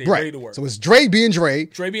studio that day ready to work. So it's Dre being Dre.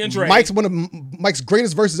 Dre being Dre. Mike's one of Mike's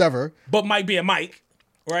greatest verses ever. But Mike being Mike,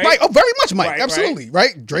 right? Mike, very much Mike. Absolutely.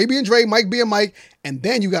 Right? Dre being Dre, Mike being Mike. And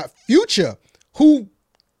then you got Future, who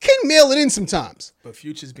can mail it in sometimes. But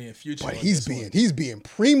Future's being Future. But he's being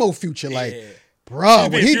primo Future. Like, bro,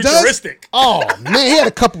 what he does. Oh man, he had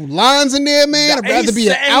a couple lines in there, man. I'd rather be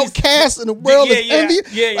an outcast in the world of envy.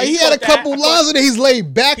 Like he had a couple lines in there. He's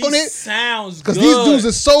laid back on it. Sounds good. Because these dudes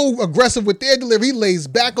are so aggressive with their delivery. He lays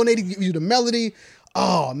back on it. He gives you the melody.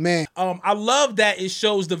 Oh man. I love that it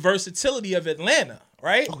shows the versatility of Atlanta.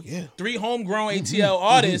 Right? Oh, yeah. 3 homegrown ATL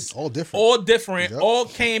artists. All different. Yep. All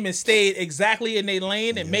came and stayed exactly in their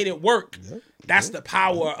lane and made it work. Yep. That's the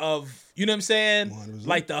power of, you know what I'm saying? 100%.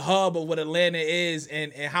 Like the hub of what Atlanta is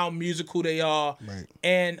and how musical they are. Right.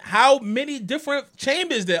 And how many different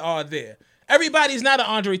chambers there are there. Everybody's not an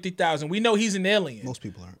Andre 3000. We know he's an alien. Most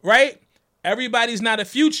people aren't. Right? Everybody's not a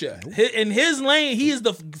Future. Nope. In his lane, he is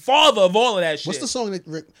the father of all of that shit. What's the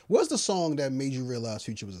song that made you realize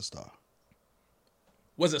Future was a star?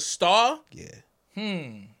 Was a star? Yeah.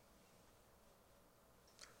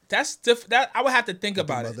 That's that I would have to think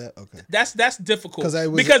about it. That? Okay. That's difficult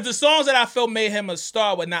because the songs that I felt made him a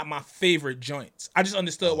star were not my favorite joints. I just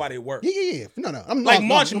understood why they worked. Yeah. No.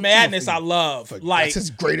 March Madness. I love. Like that's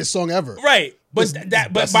his greatest song ever. Right. But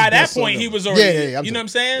by that point he was already. Yeah. You know what I'm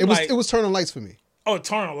saying? It was Turning Lights for me. Oh,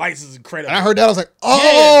 Turning Lights is incredible. And I heard that. I was like,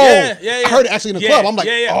 oh. Yeah. I heard it actually in the club. I'm like,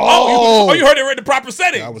 oh. You heard it in the proper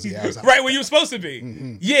setting. I was right where you were supposed to be.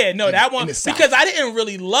 Mm-hmm. Yeah, no, that one. Because I didn't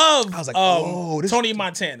really love Tony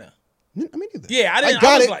Montana. I mean, either. Yeah, I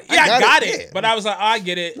got it. But I was like, oh, I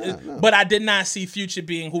get it. No. But I did not see Future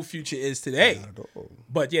being who Future is today. Not at all.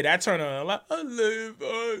 But yeah, that turned on like, I live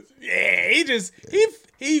us. Yeah,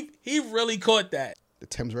 he really caught that. The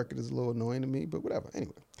Thames record is a little annoying to me, but whatever.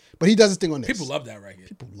 Anyway. But he does his thing on this. People love that record.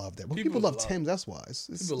 People love that. Well, people love Thames, that's why.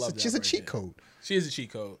 She's a cheat code. She is a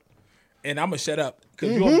cheat code. And I'm gonna shut up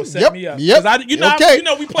because you almost set me up. Yep. You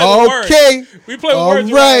know, we play with words. We play with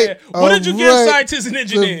words. Right. What did you give scientists and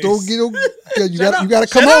engineers? Don't get. You got to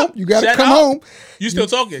come home. You got to come home. You still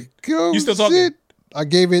talking? You still talking? I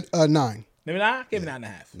gave it a 9. Maybe 9? I gave it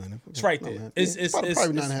 9.5. It's right there. It's probably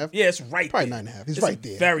 9.5. Yeah, it's right. Probably 9.5. It's right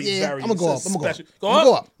there. Very. I'm gonna go up. I'm gonna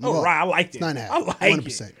go up. All right, I liked it. 9.5. I like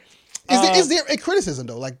 100%. Is there a criticism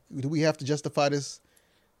though? Like, do we have to justify this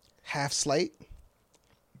half slate?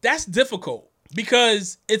 That's difficult.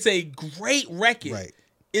 Because it's a great record. Right.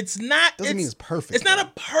 It's not. Doesn't mean it's perfect. It's not a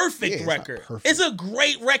perfect record. It's a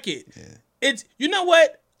great record. Yeah. It's you know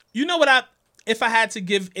what? If I had to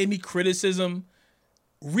give any criticism,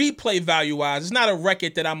 replay value wise, it's not a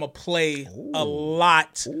record that I'm gonna play a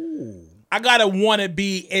lot. Ooh. I gotta want to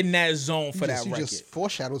be in that zone for that record. You just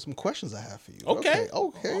foreshadowed some questions I have for you. Okay.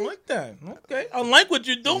 I like that. Okay. I like what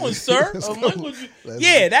you're doing, sir.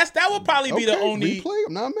 That would probably be the only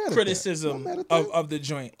criticism of the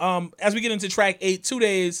joint. As we get into track 8, 2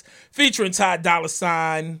 Days, featuring Ty Dolla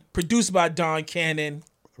 $ign, produced by Don Cannon.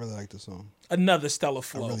 I really like this song. Another stellar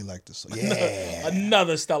flow. I really like this song. Yeah.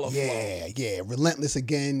 Another stellar flow. Yeah. Relentless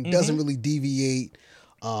again. Doesn't really deviate.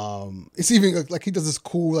 It's even like he does this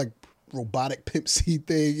cool like robotic Pimp C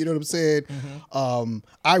thing, you know what I'm saying?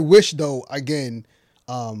 I wish though, again,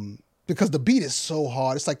 because the beat is so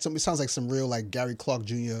hard, it sounds like some real like Gary Clark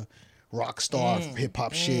Jr. rock star hip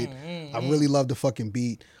hop shit. I really love the fucking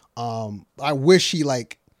beat. I wish he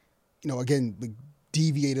like, again,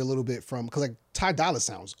 deviated a little bit from, because like Ty Dolla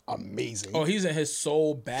sounds amazing. Oh, he's in his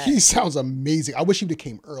soul bag. He sounds amazing. I wish he would have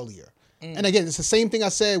came earlier. And again, it's the same thing I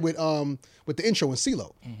said with the intro in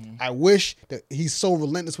CeeLo. I wish that he's so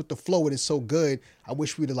relentless with the flow. It is so good. I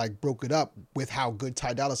wish we'd have like broke it up with how good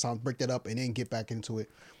Ty Dolla sounds. Break that up and then get back into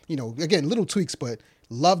it. Again, little tweaks, but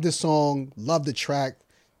love this song. Love the track.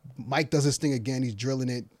 Mike does his thing again. He's drilling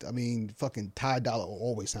it. I mean, fucking Ty Dolla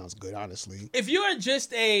always sounds good, honestly. If you're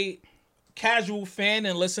just a casual fan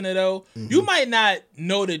and listener though, you might not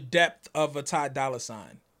know the depth of a Ty Dolla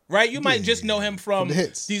 $ign. Right? You might just know him from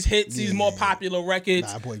these hits, these more popular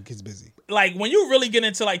records. Nah, boy, gets busy. Like, when you really get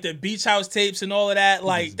into, like, the Beach House tapes and all of that,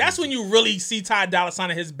 like, that's when you really see Ty Dolla $ign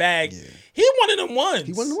in his bag. Yeah. He one of them ones.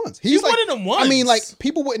 He one of them ones. I mean, like,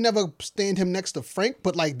 people would never stand him next to Frank,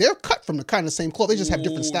 but, like, they're cut from the kind of same cloth. They just have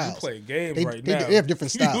different styles. You play games now. They have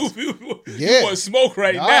different styles. You want smoke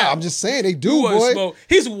now. I'm just saying, they do, boy. Smoke.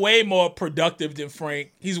 He's way more productive than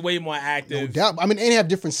Frank. He's way more active. No doubt. I mean, and they have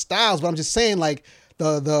different styles, but I'm just saying, like,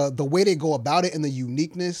 the way they go about it and the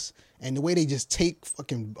uniqueness and the way they just take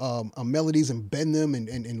fucking melodies and bend them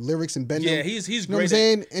and lyrics and bend them. Yeah, he's great.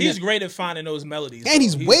 He's great at finding those melodies. And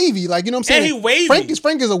he's wavy, like, you know what I'm saying? And he wavy. Frank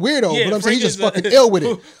is a weirdo, but I'm saying he's just fucking ill with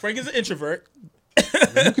it. Frank is an introvert.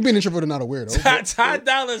 You could be an introvert and not a weirdo. Ty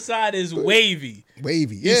Dolla $ign is wavy.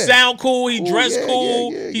 Wavy, yeah. He sound cool. He dress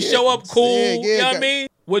cool. He show up cool. You know what I mean?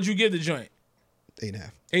 What'd you give the joint? 8.5.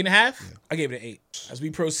 8.5? Yeah. I gave it an 8. As we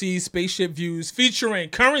proceed, Spaceship Views featuring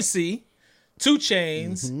Currency, 2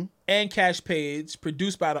 Chainz, and Cash Page,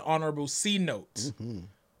 produced by the Honorable C Note.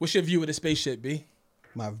 What's your view of the Spaceship, B?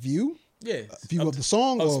 My view? Yeah. View of the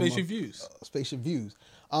song? Of Spaceship Views. Spaceship Views.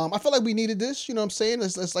 I feel like we needed this, you know what I'm saying?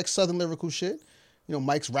 It's like Southern lyrical shit.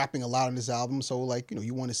 Mike's rapping a lot on this album, so like,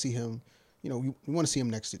 you want to see him, you want to see him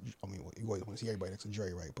next to, I mean, you always want to see everybody next to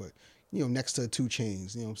Dre, right? But, next to 2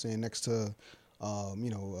 Chainz, you know what I'm saying? Next to...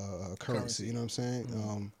 Currency, you know what I'm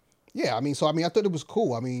saying? I thought it was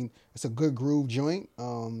cool. I mean, it's a good groove joint.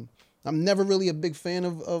 I'm never really a big fan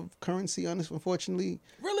of Currency, unfortunately.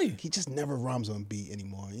 Really? He just never rhymes on beat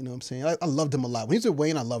anymore, you know what I'm saying? I loved him a lot. When he was with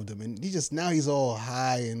Wayne, I loved him. And now he's all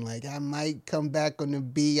high and like, I might come back on the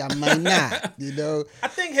beat, I might not, I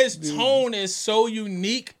think his tone is so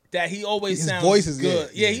unique that he always sounds good.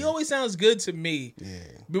 Yeah, he always sounds good to me. Yeah.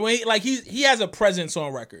 But when he has a presence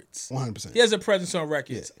on records. 100%. He has a presence on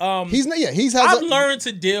records. Yeah. I've learned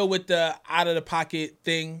to deal with the out of the pocket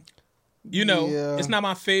thing. It's not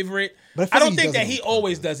my favorite. But I don't think that he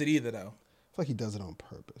always does it either, though. I feel like he does it on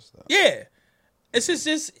purpose, though. Yeah. It's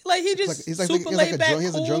just like he just super laid back. He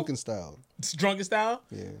has a drunken style. It's drunken style?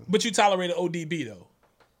 Yeah. But you tolerate an ODB, though.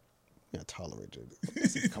 Yeah, tolerated.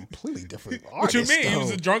 It's a completely different What you artist. mean? He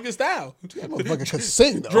was a drunken style. That motherfucker could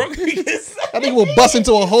sing though. Drunk. I think we'll bust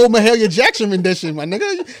into a whole Mahalia Jackson rendition, my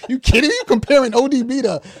nigga. You kidding me? You comparing ODB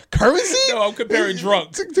to Currency? No, I'm comparing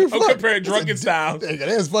drunk. I'm comparing drunken style.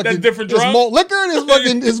 There's fucking That's different there's drunk. malt liquor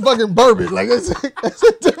and it's fucking bourbon. Like that's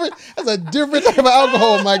a different type of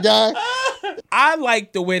alcohol, my guy. I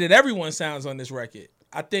like the way that everyone sounds on this record.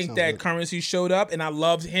 I think Sounds that good. Currency showed up, and I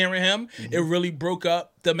loved hearing him. It really broke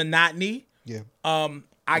up the monotony. Yeah.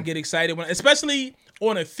 I get excited when, especially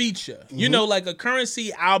on a feature. You know, like a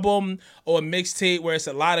Currency album or a mixtape where it's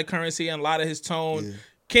a lot of Currency and a lot of his tone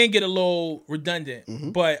can get a little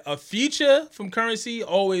redundant. But a feature from Currency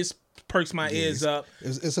always perks my ears up.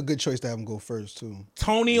 It's a good choice to have him go first too.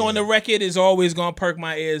 Tony on the record is always gonna perk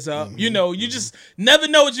my ears up. You know, you just never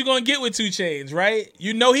know what you're gonna get with 2 Chainz, right?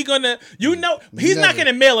 You know he's not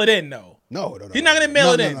gonna mail it in though. No. He's not gonna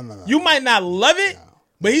mail it in. No. You might not love it,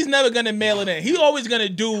 but he's never gonna mail it in. He's always gonna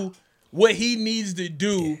do what he needs to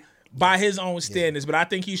do by his own standards. But I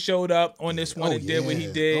think he showed up on this one and did what he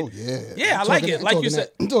did. Oh yeah. Yeah, I like it. Like you said,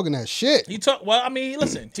 I'm talking that shit. he talked. Well, I mean,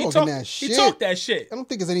 listen, he Talking talked that that shit. I don't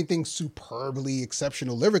think there's anything superbly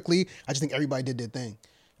exceptional lyrically. I just think everybody did their thing.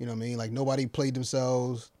 You know what I mean? Like nobody played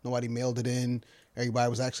themselves. Nobody mailed it in. Everybody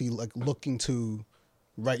was actually like looking to,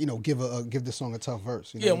 give the song a tough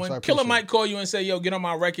verse. You know? Yeah, So I when Killer appreciate Mike call you and say, "Yo, get on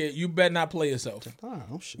my record," you better not play yourself. it.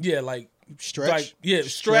 Oh shit. Yeah, like Stretch. like, yeah,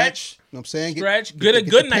 stretch. You know what I'm saying? Stretch. Get a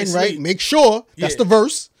good the night's pen right. sleep. Make sure that's Yeah. the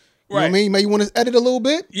verse. You know what I Right. mean? Maybe you want to edit a little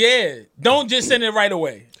bit Yeah, don't just send it right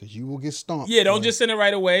away. because you will get stomped. Yeah, don't Like, just send it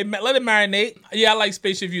right away. Let it marinate. Yeah, I like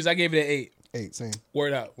Spaceship Views. I gave it an 8. 8, same.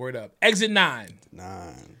 Word up, word up. Exit 9,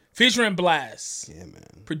 9. featuring Blast, Yeah, man.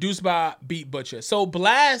 produced by Beat Butcher. So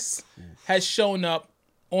Blast has shown up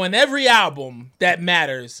on every album that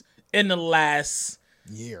matters in the last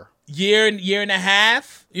Year. year and a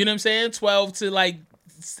half. You know what I'm saying? 12 to like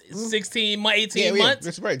 16, 18 months.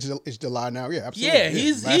 That's right. It's July now. Yeah, absolutely. Yeah,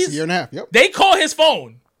 he's last year and a half. Yep. They call his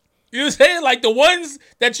phone. You know what I'm saying? Like the ones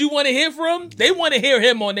that you want to hear from, they want to hear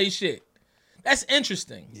him on their shit. That's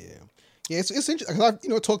interesting. Yeah, it's interesting. 'Cause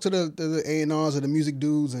I talked to the A&Rs and the music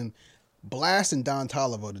dudes, and Blast and Don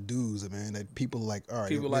Toliver are the dudes, man. That people like, all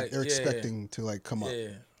right, they're expecting to like come up. Yeah.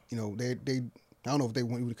 You know, they I don't know if they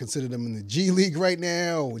would consider them in the G League right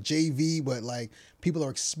now or JV, but like people are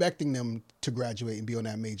expecting them to graduate and be on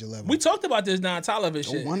that major level. We talked about this Don Toliver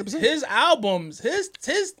shit. 100%. His albums, his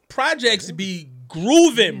projects be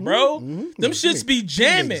grooving, bro. Them shits be He makes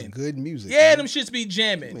jamming. good music. Yeah, man. them shits be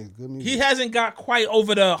jamming. makes good music. He hasn't got quite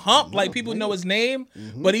over the hump. Like people know his name,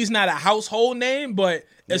 but he's not a household name. But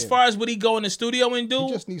as far as what he go in the studio and do,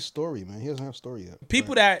 He just needs story, man. He doesn't have story yet.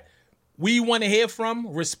 people that we want to hear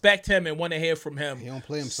from respect him and want to hear from him. He don't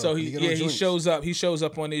play himself. So When he get on he joints. shows up. He shows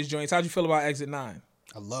up on these joints. How'd you feel about Exit 9?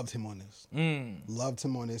 I loved him on this. Loved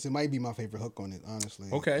him on this. It might be my favorite hook on it, honestly.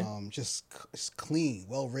 Okay. It's clean,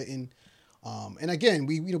 well written. And again,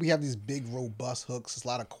 we have these big robust hooks. It's a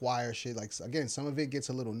lot of choir shit. Like again, some of it gets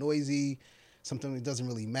a little noisy. Something that doesn't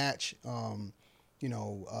really match. Or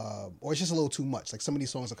it's just a little too much. Like some of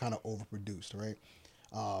these songs are kind of overproduced, right?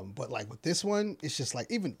 But like with this one, it's just like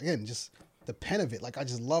even again just the pen of it. Like I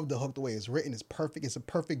just love the hook, the way it's written. It's perfect. It's a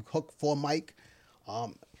perfect hook for Mike.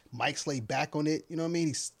 Mike's laid back on it. You know what I mean?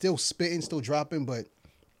 He's still spitting, still dropping, but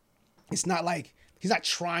it's not like he's not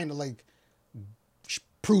trying to like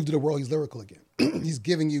prove to the world he's lyrical again. He's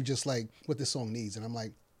giving you just like what this song needs. And I'm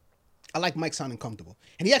like, I like Mike sounding comfortable.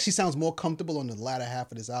 And he actually sounds more comfortable on the latter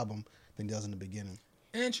half of this album than he does in the beginning.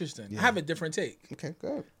 Interesting. I have a different take. Okay, go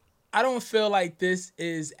ahead. I don't feel like this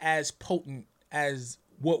is as potent as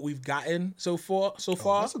what we've gotten so far.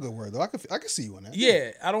 That's a good word though. I can see you on that.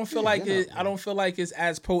 Yeah, I don't feel like it. I don't feel like it's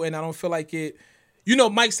as potent. I don't feel like it. You know,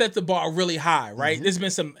 Mike set the bar really high, right? There's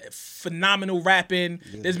been some phenomenal rapping.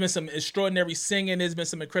 There's been some extraordinary singing. There's been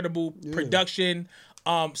some incredible production.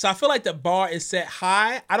 So I feel like the bar is set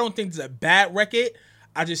high. I don't think it's a bad record.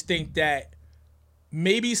 I just think that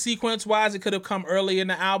maybe sequence-wise it could have come early in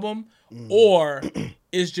the album, or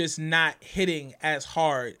it's just not hitting as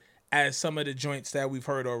hard as some of the joints that we've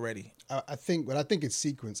heard already. I think its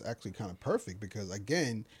sequence actually kind of perfect because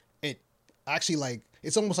again, it actually like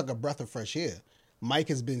it's almost like a breath of fresh air. Mike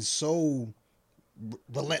has been so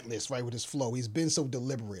relentless, right, with his flow. He's been so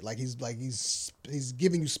deliberate. He's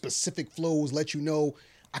giving you specific flows, let you know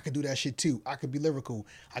I could do that shit too. I could be lyrical.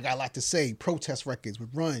 I got a lot to say. Protest records with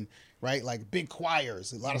Run, right? Like big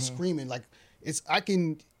choirs, a lot of screaming. Like it's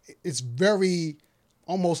very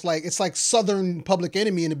almost like it's like Southern Public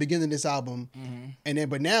Enemy in the beginning of this album.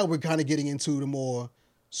 But now we're kind of getting into the more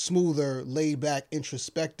smoother, laid back,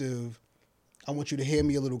 introspective I want you to hear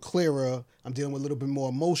me a little clearer. I'm dealing with a little bit more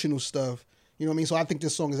emotional stuff. You know what I mean? So I think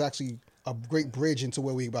this song is actually a great bridge into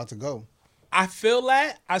where we're about to go. I feel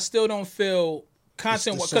that. I still don't feel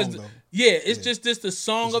content because it's just the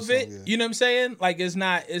song of it. You know what I'm saying? Like it's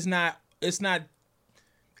not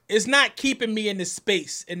keeping me in the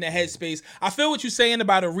space, in the headspace. I feel what you're saying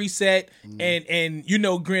about a reset and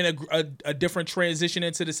grant a different transition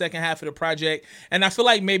into the second half of the project. And I feel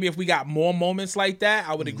like maybe if we got more moments like that,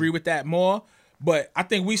 I would agree with that more. But I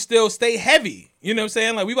think we still stay heavy. You know what I'm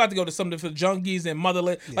saying? Like we about to go to something for junkies and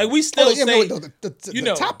motherland. Yeah. Like we still stay.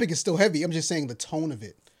 The topic is still heavy. I'm just saying the tone of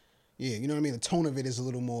it. Yeah, you know what I mean. The tone of it is a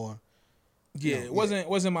little more. Yeah, it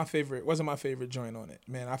wasn't my favorite. Wasn't my favorite joint on it,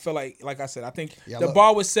 man. I feel like I said, I think the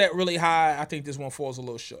bar was set really high. I think this one falls a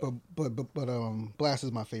little short. But Blast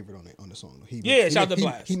is my favorite on the song. Shout out to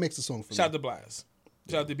Blast. He makes the song for me. Shout out to Blast.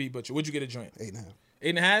 Shout out to B Butcher. What'd you get a joint? 8.5.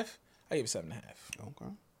 8.5? I gave it 7.5.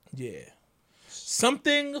 Okay. Yeah.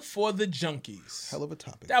 Something for the Junkies. Hell of a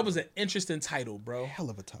topic. That was an interesting title, bro. Hell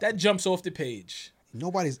of a topic. That jumps off the page.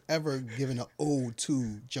 Nobody's ever given an ode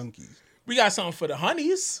to junkies. We got something for the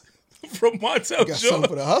honeys from Montel. We got something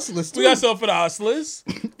for the hustlers, too. We got something for the hustlers.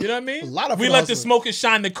 You know what I mean? A lot of we let the smokers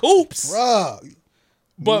shine the coops. Bruh.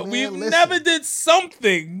 But we never did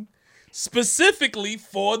something specifically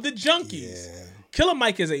for the junkies. Yeah. Killer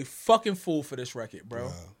Mike is a fucking fool for this record, bro.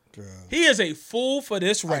 He is a fool for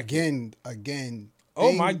this record. Again.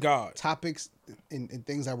 Oh my God. Topics and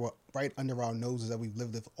things that were right under our noses that we've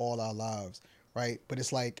lived with all our lives, right? But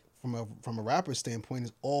it's like from a rapper standpoint,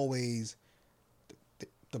 it's always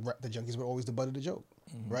the junkies were always the butt of the joke,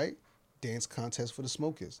 right? Dance contest for the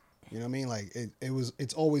smokers. You know what I mean? Like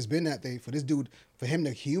it's always been that thing for this dude, for him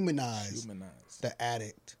to humanize the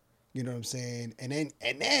addict. You know what I'm saying? And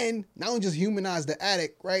then not only just humanize the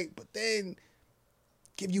addict, right? But then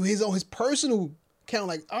give you his personal account.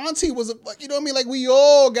 Like Auntie was you know what I mean? Like we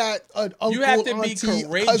all got an uncle, you have to auntie, be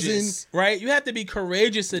courageous, cousin. Right? You have to be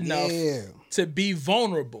courageous enough to be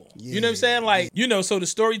vulnerable. Yeah. You know what I'm saying? Like, so the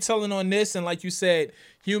storytelling on this and like you said,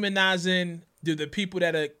 humanizing the people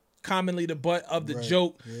that are commonly the butt of the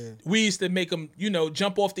joke. Yeah. We used to make them,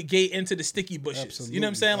 jump off the gate into the sticky bushes. Absolutely. You know what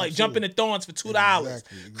I'm saying? Like jump in the thorns for $2.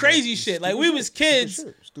 Exactly. Crazy shit. Stupid like we was kids.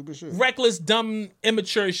 Stupid shit. Reckless, dumb,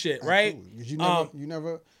 immature shit, right? You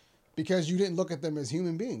never because you didn't look at them as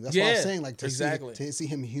human beings. That's what I'm saying. Like to see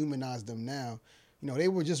him humanize them now. They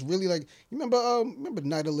were just really like, you remember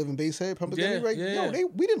Night of Living Basshead?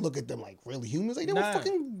 We didn't look at them like really humans. Like they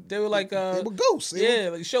were like they were ghosts.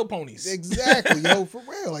 Like show ponies. Exactly, for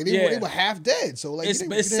real. Like they were half dead. So like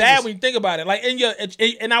it's sad when you think about it. Like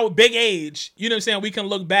in our big age, you know what I'm saying? We can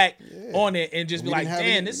look back on it and just be like,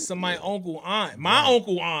 damn, this is my uncle aunt,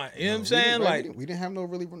 uncle aunt. You know what I'm saying? We didn't have no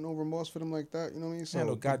remorse for them like that. You know what I mean? So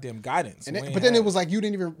no goddamn guidance. But then it was like you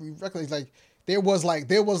didn't even recognize like. There was like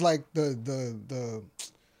the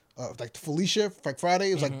like Felicia like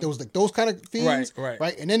Friday. It was like there was like those kind of fiends,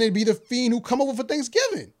 right? And then it'd be the fiend who come over for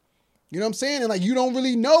Thanksgiving. You know what I'm saying? And like you don't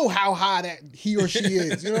really know how high that he or she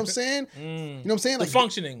is. You know what I'm saying? You know what I'm saying? Like the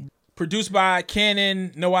Functioning, produced by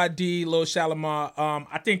Cannon, No ID, Lil Shalimar.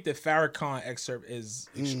 I think the Farrakhan excerpt is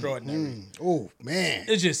extraordinary. Oh man,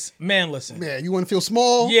 it's just listen. Man, you want to feel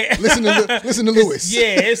small? Yeah, listen to Lewis.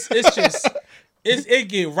 It's just. It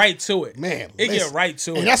get right to it, man. Get right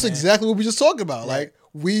to it, and that's exactly what we just talked about. Right.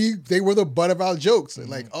 Like they were the butt of our jokes, and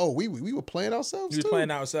like we were playing ourselves. We were playing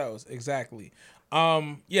ourselves, exactly.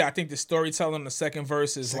 I think the storytelling in the second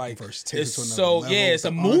verse is it's so it's a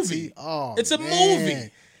movie. Oh, it's a movie.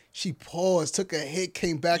 She paused, took a hit,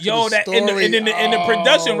 came back. Yo, to the story. in the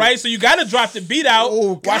production, right? So you got to drop the beat out.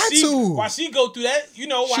 Oh, while she go through that,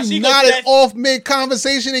 while she nodded off mid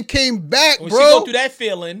conversation and came back, bro. She go through that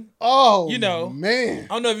feeling. Oh, man.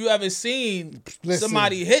 I don't know if you ever seen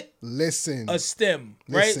somebody hit a stem,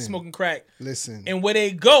 right? Smoking crack. Listen. And where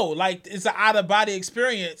they go, like it's an out of body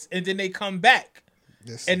experience, and then they come back.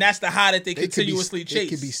 Listen, and that's the high that they continuously chase. They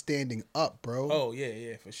could be standing up, bro. Oh,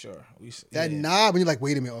 yeah, for sure. Knob, when you're like,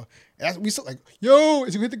 wait a minute. We saw like, yo,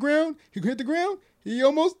 is he hit the ground? He hit the ground? He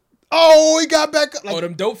almost... Oh, he got back up. Like,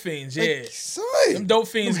 them dope fiends, yeah. Like, son, them dope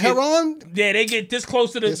fiends. Heron? Yeah, they get this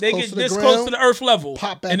close to the... They get this close to the earth level.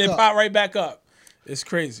 Pop back and then pop right back up. It's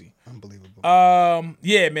crazy. Unbelievable.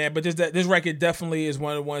 Yeah, man, but this record definitely is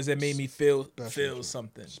one of the ones that made me feel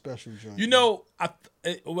something. Special joint.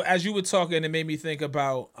 As you were talking, it made me think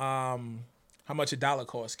about how much $1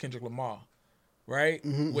 costs Kendrick Lamar, right?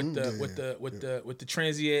 Mm-hmm, with the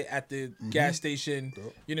transient at the gas station. Yep.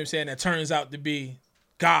 You know what I'm saying? That turns out to be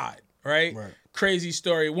God, right? Crazy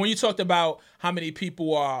story. When you talked about how many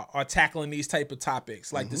people are tackling these type of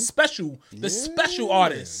topics, like the special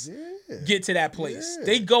artists. Yeah. get to that place. Yeah.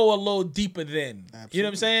 They go a little deeper then. Absolutely. You know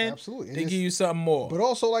what I'm saying? Absolutely. And They give you something more. But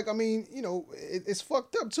also, like, I mean, you know, it's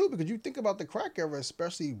fucked up too, because you think about the crack era,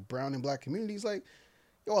 especially brown and black communities, like,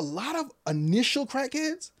 yo, a lot of initial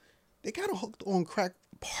crackheads, they got hooked on crack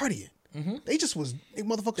partying. They just was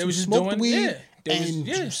motherfuckers who smoked weed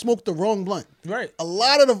and smoked the wrong blunt. Right. A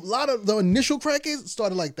lot of the initial crackheads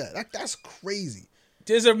started like that. That's crazy.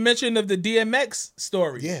 There's a mention of the DMX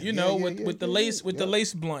story. Yeah, you know, with the lace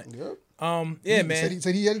blunt. Yep. Man. He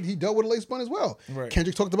said he dealt with a lace blunt as well. Right.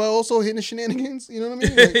 Kendrick talked about also hitting the shenanigans. You know what I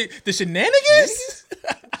mean? Like, the shenanigans?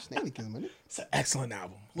 shenanigans, man. It's an excellent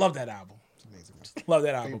album. Love that album. It's amazing, man. Love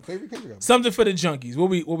that album. Favorite Kendrick album. Something for the junkies. Where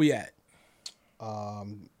we at?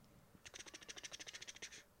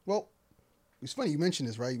 Well, it's funny you mentioned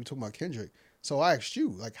this, right? You were talking about Kendrick. So I asked you,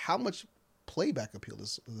 like, how much playback appeal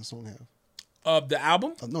does this song have? Of the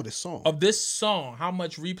album? No, this song. Of this song, how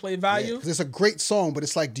much replay value? Because it's a great song, but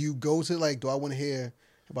it's like, do you go to, like, do I want to hear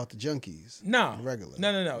about the junkies? No. Regular.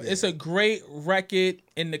 No. Yeah. It's a great record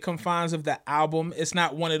in the confines of the album. It's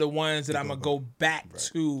not one of the ones that I'm going to go back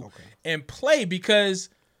to and play, because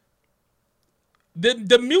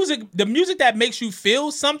the music that makes you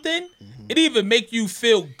feel something, it either make you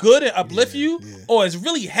feel good and uplift you, or it's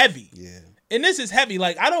really heavy. Yeah. And this is heavy.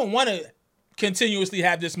 Like, I don't want to continuously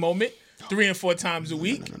have this moment 3 and 4 times a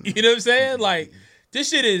week. No. You know what I'm saying? Like, this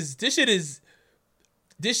shit is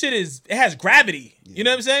it has gravity. Yeah. You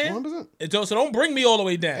know what I'm saying? 100%. So don't bring me all the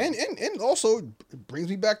way down. And also it brings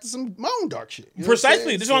me back to some my own dark shit. You know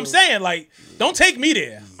Precisely. This is what I'm saying. Like, don't take me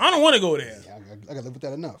there. I don't want to go there. Yeah, I gotta live with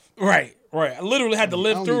that enough. Right. I literally had to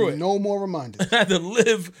live through it. No more reminders. I had to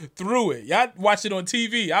live through it. Y'all watched it on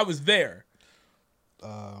TV. I was there.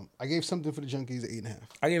 I gave Something for the Junkies an 8.5.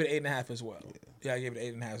 I gave it 8.5 as well. Yeah, I gave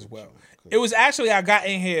it 8.5 as well. It was actually, I got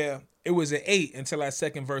in here, it was an 8 until that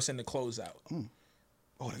second verse in the closeout.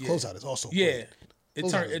 Oh, the closeout is also great.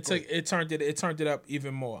 It turned it up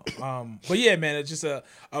even more. But yeah, man, it's just a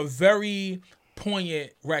very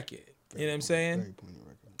poignant record. You know what I'm saying? Very poignant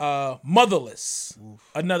record. Motherless.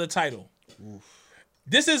 Oof. Another title. Oof.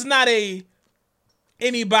 This is not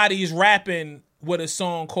anybody's rapping with a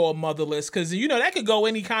song called Motherless, because you know that could go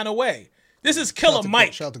any kind of way. This is Killer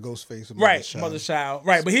Mike. Shout out to Ghostface. Right, Mother's Child.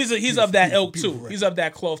 Right, but he's of that ilk too. Record. He's of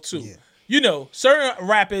that cloth too. Yeah. You know, certain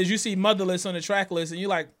rappers, you see Motherless on the track list, and you're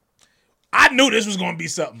like, I knew this was gonna be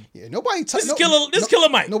something. Yeah, nobody. This is Killer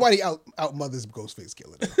Mike. Nobody out mothers Ghostface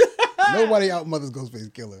Killer. Nobody out mothers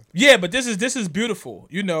Ghostface Killer. Yeah, but this is beautiful.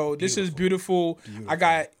 You know, this is beautiful. I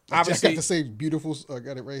got obviously. I got to say beautiful. I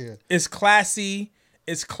got it right here. It's classy.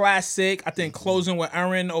 It's classic. I think closing with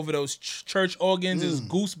Aaron over those church organs is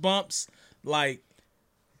goosebumps. Like,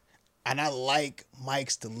 and I like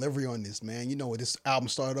Mike's delivery on this, man. You know, this album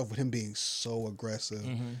started off with him being so aggressive.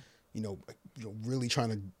 You know, really trying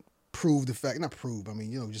to prove the fact, not prove. I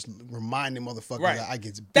mean, you know, just reminding motherfuckers that I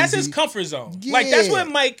get busy. That's his comfort zone. Yeah. Like that's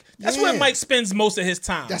where Mike spends most of his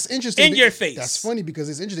time. That's interesting. In your face. That's funny because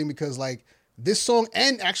it's interesting because like this song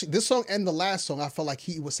and the last song, I felt like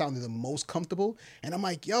he was sounding the most comfortable. And I'm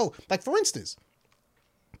like, yo, like for instance,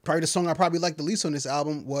 probably the song I probably liked the least on this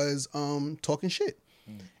album was Talking Shit.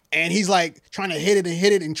 And he's like trying to hit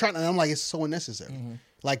it and I'm like, it's so unnecessary.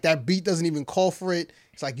 Like that beat doesn't even call for it.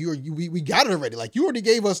 It's like we got it already. Like you already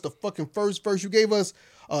gave us the fucking first verse. You gave us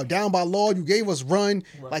Down by Law. You gave us Run.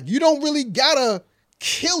 Right. Like you don't really gotta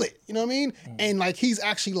kill it. You know what I mean? And like he's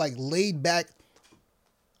actually like laid back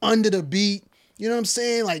under the beat. You know what I'm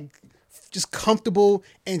saying? Like just comfortable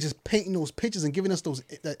and just painting those pictures and giving us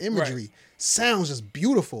that imagery. Right. Sounds just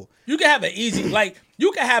beautiful. You can have an easy, like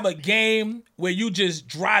you can have a game where you just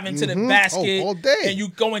drive into the basket all day. And you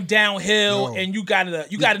going downhill and you got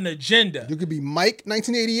an agenda. You could be Mike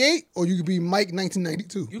 1988 or you could be Mike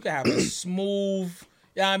 1992. You can have a smooth,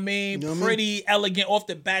 you know what I mean, pretty elegant off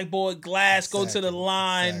the backboard glass, go to the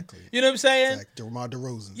line. Exactly. You know what I'm saying? Exactly. DeMar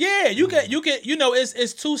DeRozan. Yeah, you can you know,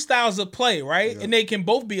 it's two styles of play, right? Yeah. And they can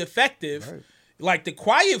both be effective. Right. Like the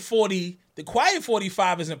Quiet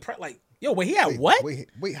 45 is like, yo, wait, he had what?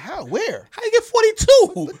 Wait, how? Where? How you get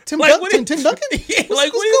 42? Tim Duncan? Yeah,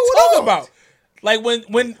 like what are you talking about? Like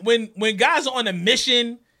when guys are on a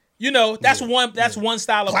mission, you know, that's one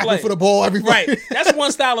style of play. Clapping for the ball, everybody. Right. That's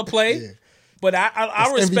one style of play. Yeah. But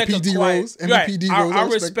I respect MVP a quiet. MVP Rose. I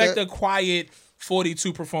respect the Quiet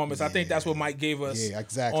 42 performance. Yeah. I think that's what Mike gave us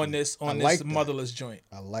on this Motherless joint.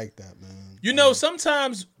 I like that, man. You know,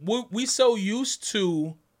 sometimes we so used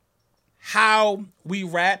to how we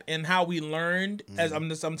rap and how we learned. As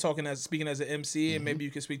I'm speaking as an MC, and maybe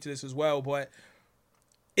you can speak to this as well. But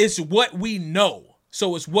it's what we know.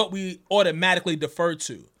 So it's what we automatically defer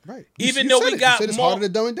to. Right. Even though we got it's more, harder to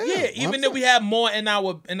dumb it down. yeah. Even though we have more in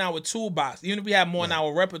our toolbox, even if we have more in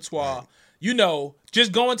our repertoire, you know,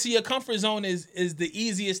 just going to your comfort zone is the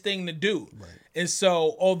easiest thing to do. Right. And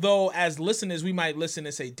so, although as listeners we might listen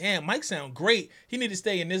and say, "Damn, Mike sound great. He need to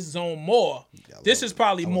stay in this zone more." This is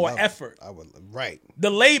probably more effort. The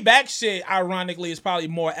laid back shit, ironically, is probably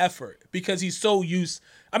more effort because he's so used.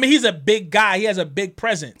 I mean, he's a big guy. He has a big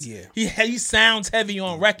presence. Yeah. He sounds heavy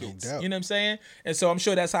on records. No doubt. You know what I'm saying? And so I'm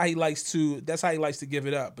sure that's how he likes to give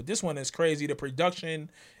it up. But this one is crazy. The production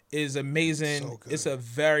is amazing. So it's a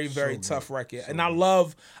very, very tough record. And I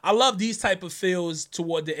love these type of feels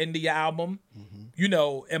toward the end of your album. Mm-hmm. You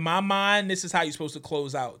know, in my mind, this is how you're supposed to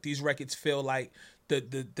close out. These records feel like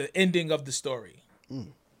the ending of the story.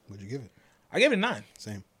 What'd you give it? I gave it a 9.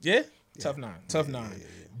 Same. Yeah? Tough 9. Tough 9. Yeah.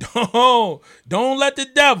 Don't Let the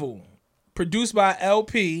Devil. Produced by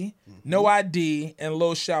LP, No ID, and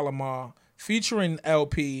Lil Shalimar, featuring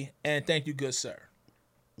LP and Thank You Good Sir.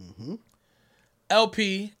 Mm-hmm.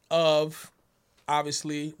 LP of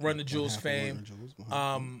obviously Run the Jewels fame.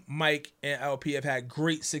 Mike and LP have had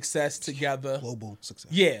great success together. Global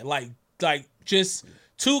success. Yeah, like just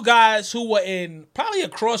two guys who were in probably a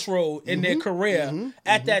crossroad in their career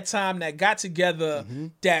at that time that got together,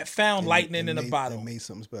 that found lightning in a bottle. And made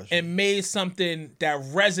something special. And made something that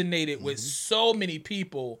resonated with so many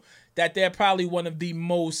people that they're probably one of the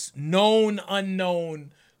most known,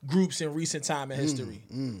 unknown groups in recent time in history.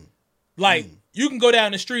 Like, you can go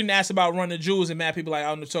down the street and ask about Run the Jewels and mad people like, I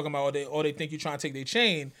don't know what you're talking about, or they think you're trying to take their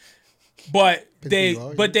chain. But they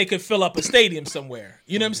could fill up a stadium somewhere.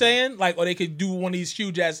 You know what I'm saying? Like, or they could do one of these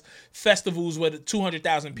huge ass festivals with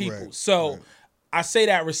 200,000 people. Right, so I say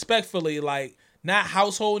that respectfully, like, not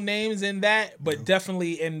household names in that, but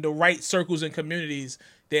definitely in the right circles and communities,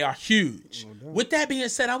 they are huge. With that being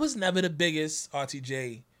said, I was never the biggest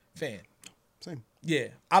RTJ fan. Same. Yeah.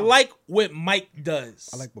 I like what Mike does.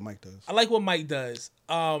 I like what Mike does.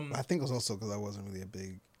 I think it was also because I wasn't really a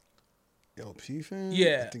big LP fan.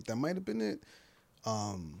 Yeah. I think that might have been it.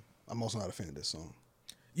 I'm also not a fan of this song.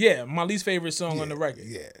 Yeah, my least favorite song on the record.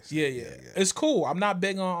 Yeah. It's cool. I'm not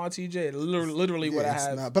big on RTJ. Literally what I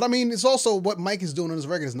have. Not. But I mean, it's also what Mike is doing on his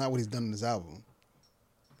record is not what he's done in his album.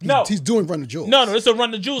 He's doing Run the Jewels. No, it's a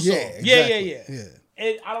Run the Jewels song. Exactly.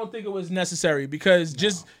 Yeah. I don't think it was necessary because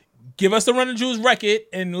just give us the Run the Jewels record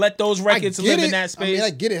and let those records live in that space. I mean, I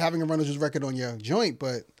get it having a Run the Jewels record on your joint,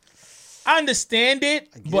 but I understand it.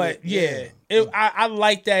 I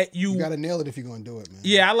like that you gotta nail it if you're gonna do it, man.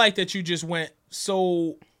 Yeah, I like that you just went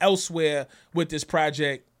so elsewhere with this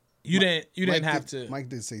project. You didn't have to. Mike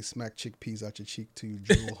did say smack chickpeas out your cheek to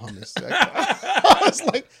drool hummus. I was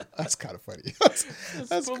like, that's kind of funny.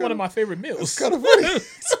 That's one of my favorite meals. It's kind of funny.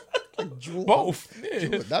 Like drool. Both.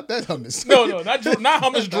 Drool, not that hummus. No, not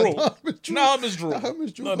hummus drool. Not hummus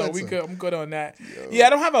drool. No, I'm good on that. Yo. Yeah, I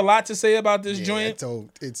don't have a lot to say about this joint.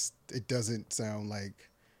 It doesn't sound like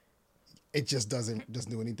it just doesn't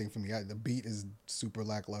do anything for me. The beat is super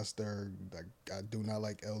lackluster. I do not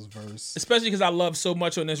like L's verse, especially because I love so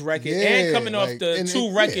much on this record and coming off the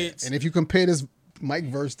two records. And if you compare this Mike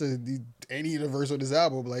verse to any of the verse on this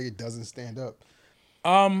album, like it doesn't stand up.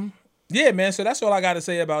 Yeah, man. So that's all I got to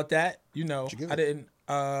say about that. You know, I didn't.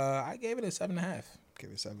 I gave it a 7.5.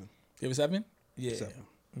 Gave it 7. Give it 7. Yeah. 7.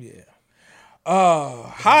 Yeah.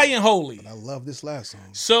 High and Holy. But I love this last song.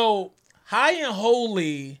 So High and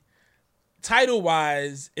Holy, title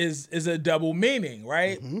wise, is a double meaning,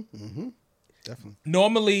 right? Definitely.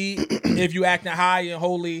 Normally, if you acting high and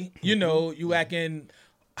holy, you know, you acting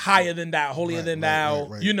higher than thou, holier than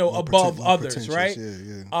thou, you know, more above others, right?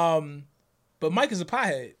 Yeah. But Mike is a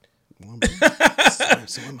pothead.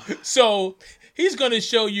 So he's gonna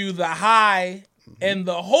show you the high and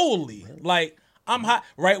the holy. Like, I'm high,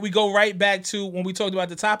 right? We go right back to when we talked about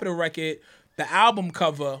the top of the record, the album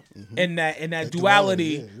cover, and that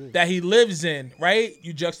duality that he lives in, right?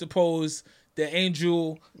 You juxtapose the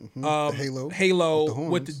angel, the halo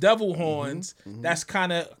with the devil horns. That's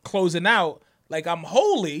kind of closing out. Like, I'm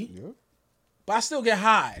holy, but I still get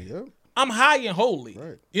high. I'm high and holy.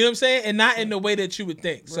 Right. You know what I'm saying? And not in the way that you would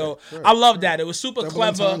think. So I love that. It was super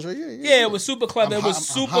clever. It was super clever. I'm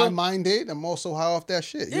high-minded. I'm also high off that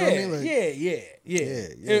shit. You know what I mean? Like,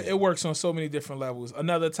 It works on so many different levels.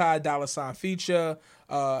 Another Ty Dolla $ign feature,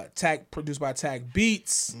 produced by Tag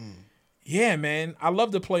Beats. Yeah, man. I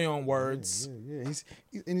love the play on words.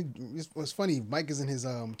 It's funny. Mike is in his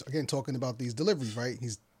again talking about these deliveries, right?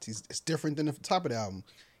 It's different than the top of the album.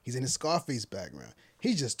 He's in his Scarface background.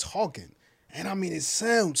 He's just talking. And I mean, it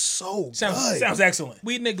sounds so good. Sounds excellent.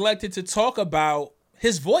 We neglected to talk about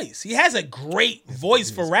his voice. He has a great voice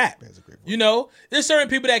for rap. He has a great You know, there's certain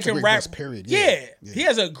people that can rap. Voice, period. Yeah, he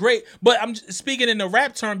has a great. But I'm speaking in the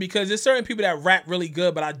rap term because there's certain people that rap really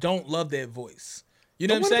good, but I don't love their voice. You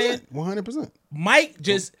know what I'm saying? 100%. Mike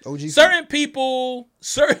just OG. certain people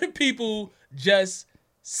just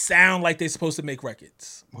sound like they're supposed to make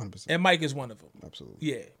records. 100%. And Mike is one of them. Absolutely.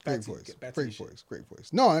 Yeah. Great voice.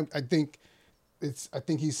 No, I think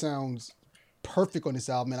he sounds perfect on this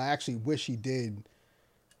album, and I actually wish he did.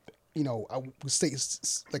 You know, I would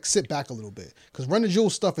sit back a little bit because Run the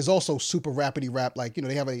Jewels stuff is also super rapidy rap. Like, you know,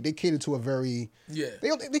 they cater to a very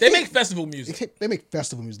They make festival music. They make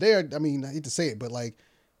festival music. I mean, I hate to say it, but like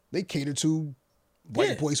they cater to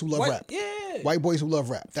white boys who love rap. Yeah, white boys who love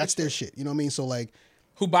rap. That's their shit. You know what I mean? So like,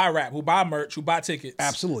 who buy rap, who buy merch, who buy tickets.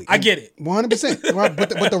 Absolutely, I get it. 100%.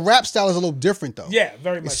 But the rap style is a little different though. Yeah,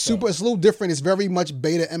 very much. It's super. It's a little different. It's very much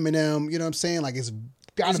Beta Eminem. You know what I'm saying? Like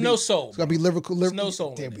There's no soul. It's gotta be lyrical. There's no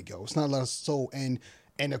soul. There we go. It's not a lot of soul. And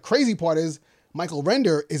the crazy part is Michael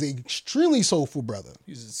Render is an extremely soulful brother.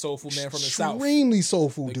 He's a soulful man from the South. Extremely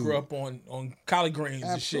soulful dude. Grew up on collard greens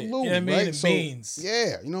and shit. You know what I mean? Right? And beans.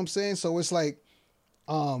 Yeah, you know what I'm saying? So it's like,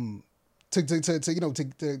 for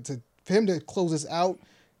him to close this out,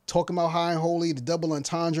 talking about high and holy, the double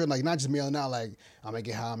entendre, like not just mailing out like I'm gonna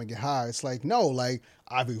get high. It's like no, like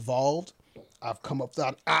I've evolved. I've come up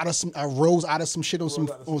out of some. I rose out of some shit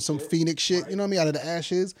on some Phoenix shit. Right. You know what I mean? Out of the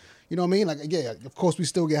ashes. You know what I mean? Like yeah, of course we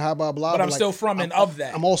still get high, blah blah. But I'm still from and of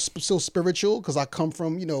that. I'm all still spiritual because I come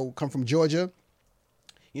from Georgia.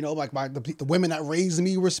 You know, like the women that raised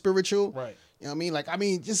me were spiritual. Right. You know what I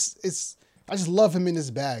mean? I just love him in this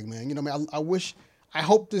bag, man. You know what I mean? I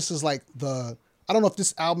hope this is like I don't know if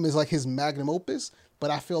this album is like his magnum opus,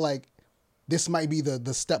 but I feel like this might be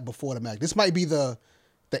the step before the mag. This might be the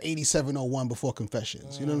 8701 before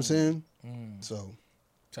Confessions. You know what I'm saying? So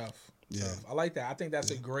tough. Yeah. Tough. I like that. I think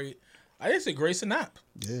that's a great synop.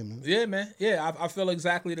 Yeah, man. Yeah, man. Yeah, I feel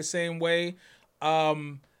exactly the same way.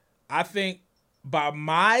 I think by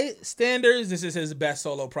my standards, this is his best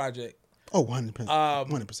solo project. Oh, 100%.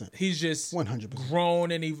 100%. He's just 100%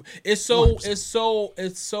 grown and it's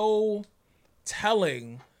so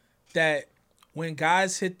telling that when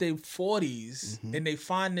guys hit their 40s and they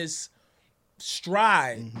find this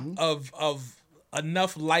stride of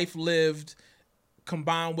enough life lived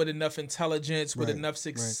combined with enough intelligence, with enough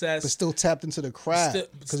success, but still tapped into the craft.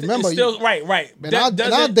 Because remember, right. Man, I'll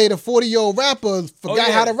date a 40-year-old rapper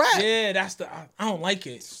forgot how to rap. Yeah, I don't like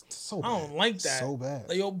it. So bad. I don't like that. So bad.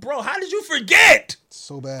 Like, yo, bro, how did you forget?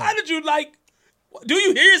 So bad. How did you do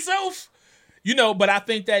you hear yourself? You know, but I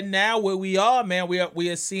think that now where we are, man, we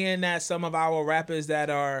are seeing that some of our rappers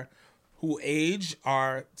who age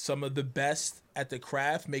are some of the best at the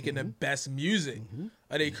craft, making the best music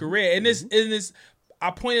of their career. And this I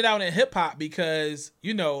pointed out in hip hop because,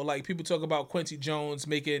 you know, like people talk about Quincy Jones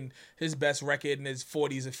making his best record in his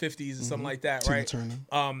 40s or 50s or something like that, right?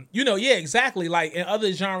 You know, yeah, exactly. Like in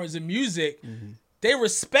other genres of music, they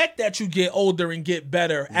respect that you get older and get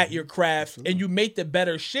better at your craft and you make the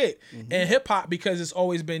better shit. In hip hop, because it's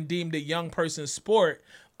always been deemed a young person's sport,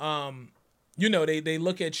 you know, they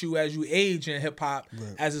look at you as you age in hip hop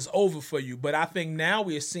as it's over for you. But I think now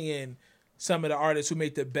we're seeing some of the artists who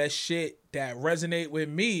make the best shit that resonate with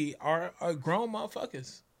me are grown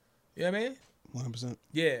motherfuckers. You know what I mean? 100%.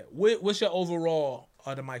 Yeah. What's your overall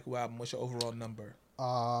of the Michael album? What's your overall number?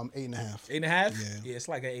 8.5. 8.5? Yeah, it's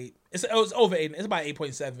like an 8. It's over 8. It's about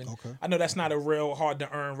 8.7. Okay. I know that's not a real hard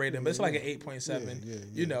to earn rating, but it's like an 8.7. Yeah.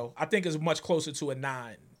 You know, I think it's much closer to a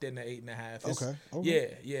 9 than an 8.5.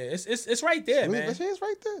 Okay. Yeah. It's right there, man. It's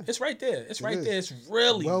right there. It's right there. It's right there. It's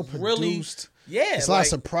really well produced. Yeah. It's a lot of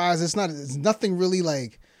surprise. It's nothing really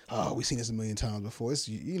like, oh, we've seen this a million times before. It's,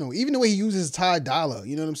 you know, even the way he uses Ty Dolla,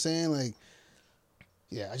 you know what I'm saying? Like,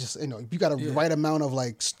 yeah, I just, you know, you got the right amount of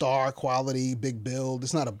like star quality, big build.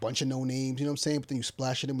 It's not a bunch of no names, you know what I'm saying? But then you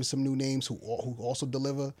splash it in with some new names who also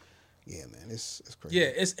deliver. Yeah, man, it's crazy.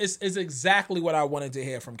 Yeah, it's exactly what I wanted to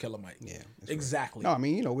hear from Killer Mike. Yeah, exactly. No, I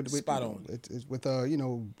mean, you know, spot on. It's with you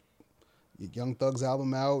know, Young Thug's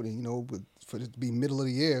album out, and you know, for it to be middle of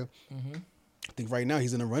the year. I think right now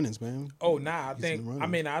he's in the runnings, man. Oh, nah,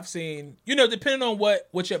 I've seen, you know, depending on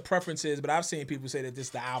what your preference is, but I've seen people say that this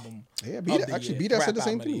is the album. Yeah, B-Dot said the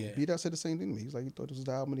same thing. B-Dot said the same thing to me. He's like, he thought this was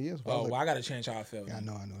the album of the year. So I got to change how I feel. Yeah, I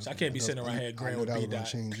know. So I can't be sitting around here agreeing with B-Dot.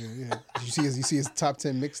 Change, yeah. You see his top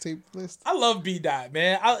 10 mixtape list? I love B-Dot,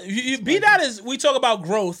 man. B-Dot is, we talk about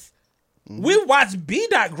growth. We watched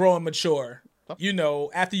B-Dot grow and mature, you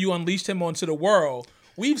know, after you unleashed him onto the world.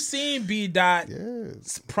 We've seen B-Dot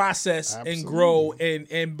process and grow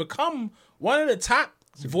and become one of the top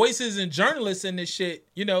voices and journalists in this shit,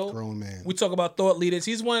 you know. Grown man. We talk about thought leaders.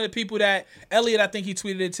 He's one of the people that, Elliot, I think he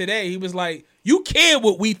tweeted it today. He was like, you care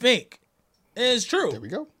what we think. And it's true. There we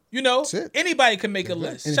go. You know, That's it. anybody can make a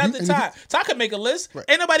list. And Shout out to Ty. Ty can make a list. Right.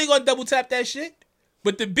 Ain't nobody going to double tap that shit.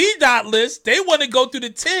 But the B-Dot list, they want to go through the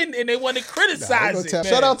 10 and they want to criticize it.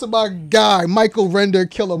 Shout out to my guy, Michael Render,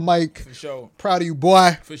 Killer Mike. For sure. Proud of you,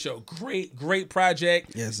 boy. For sure. Great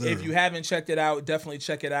project. Yes, sir. If you haven't checked it out, definitely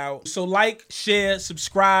check it out. So like, share,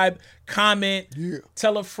 subscribe, comment,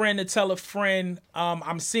 tell a friend to tell a friend.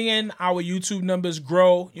 I'm seeing our YouTube numbers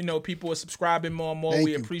grow. You know, people are subscribing more and more.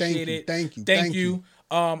 We appreciate it. Thank you.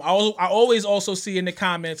 I always also see in the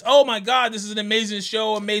comments, oh my God, this is an amazing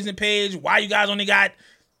show, amazing page. Why you guys only got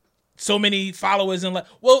so many followers? And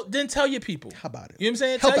well, then tell your people. How about it? You know what I'm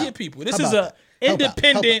saying? Tell your people. This is a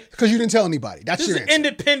independent. Because you didn't tell anybody. That's your answer. This is an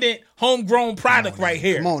independent, homegrown product right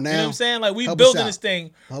here. Come on now. You know what I'm saying? Like, we building this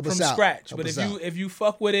thing from scratch. But if you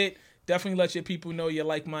fuck with it, definitely let your people know you're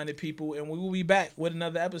like-minded people. And we will be back with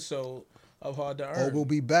another episode of Hard to Earn. Or we'll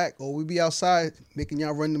be back, or we'll be outside making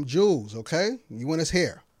y'all run them jewels, okay? You want us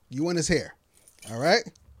here. All right?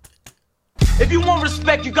 If you want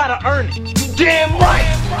respect, you gotta earn it. You damn right.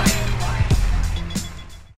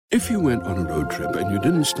 If you went on a road trip and you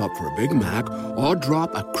didn't stop for a Big Mac or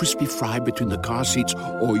drop a crispy fry between the car seats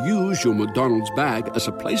or use your McDonald's bag as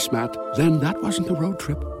a placemat, then that wasn't a road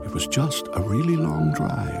trip. It was just a really long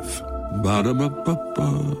drive.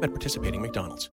 Ba-da-ba-ba-ba. At participating McDonald's.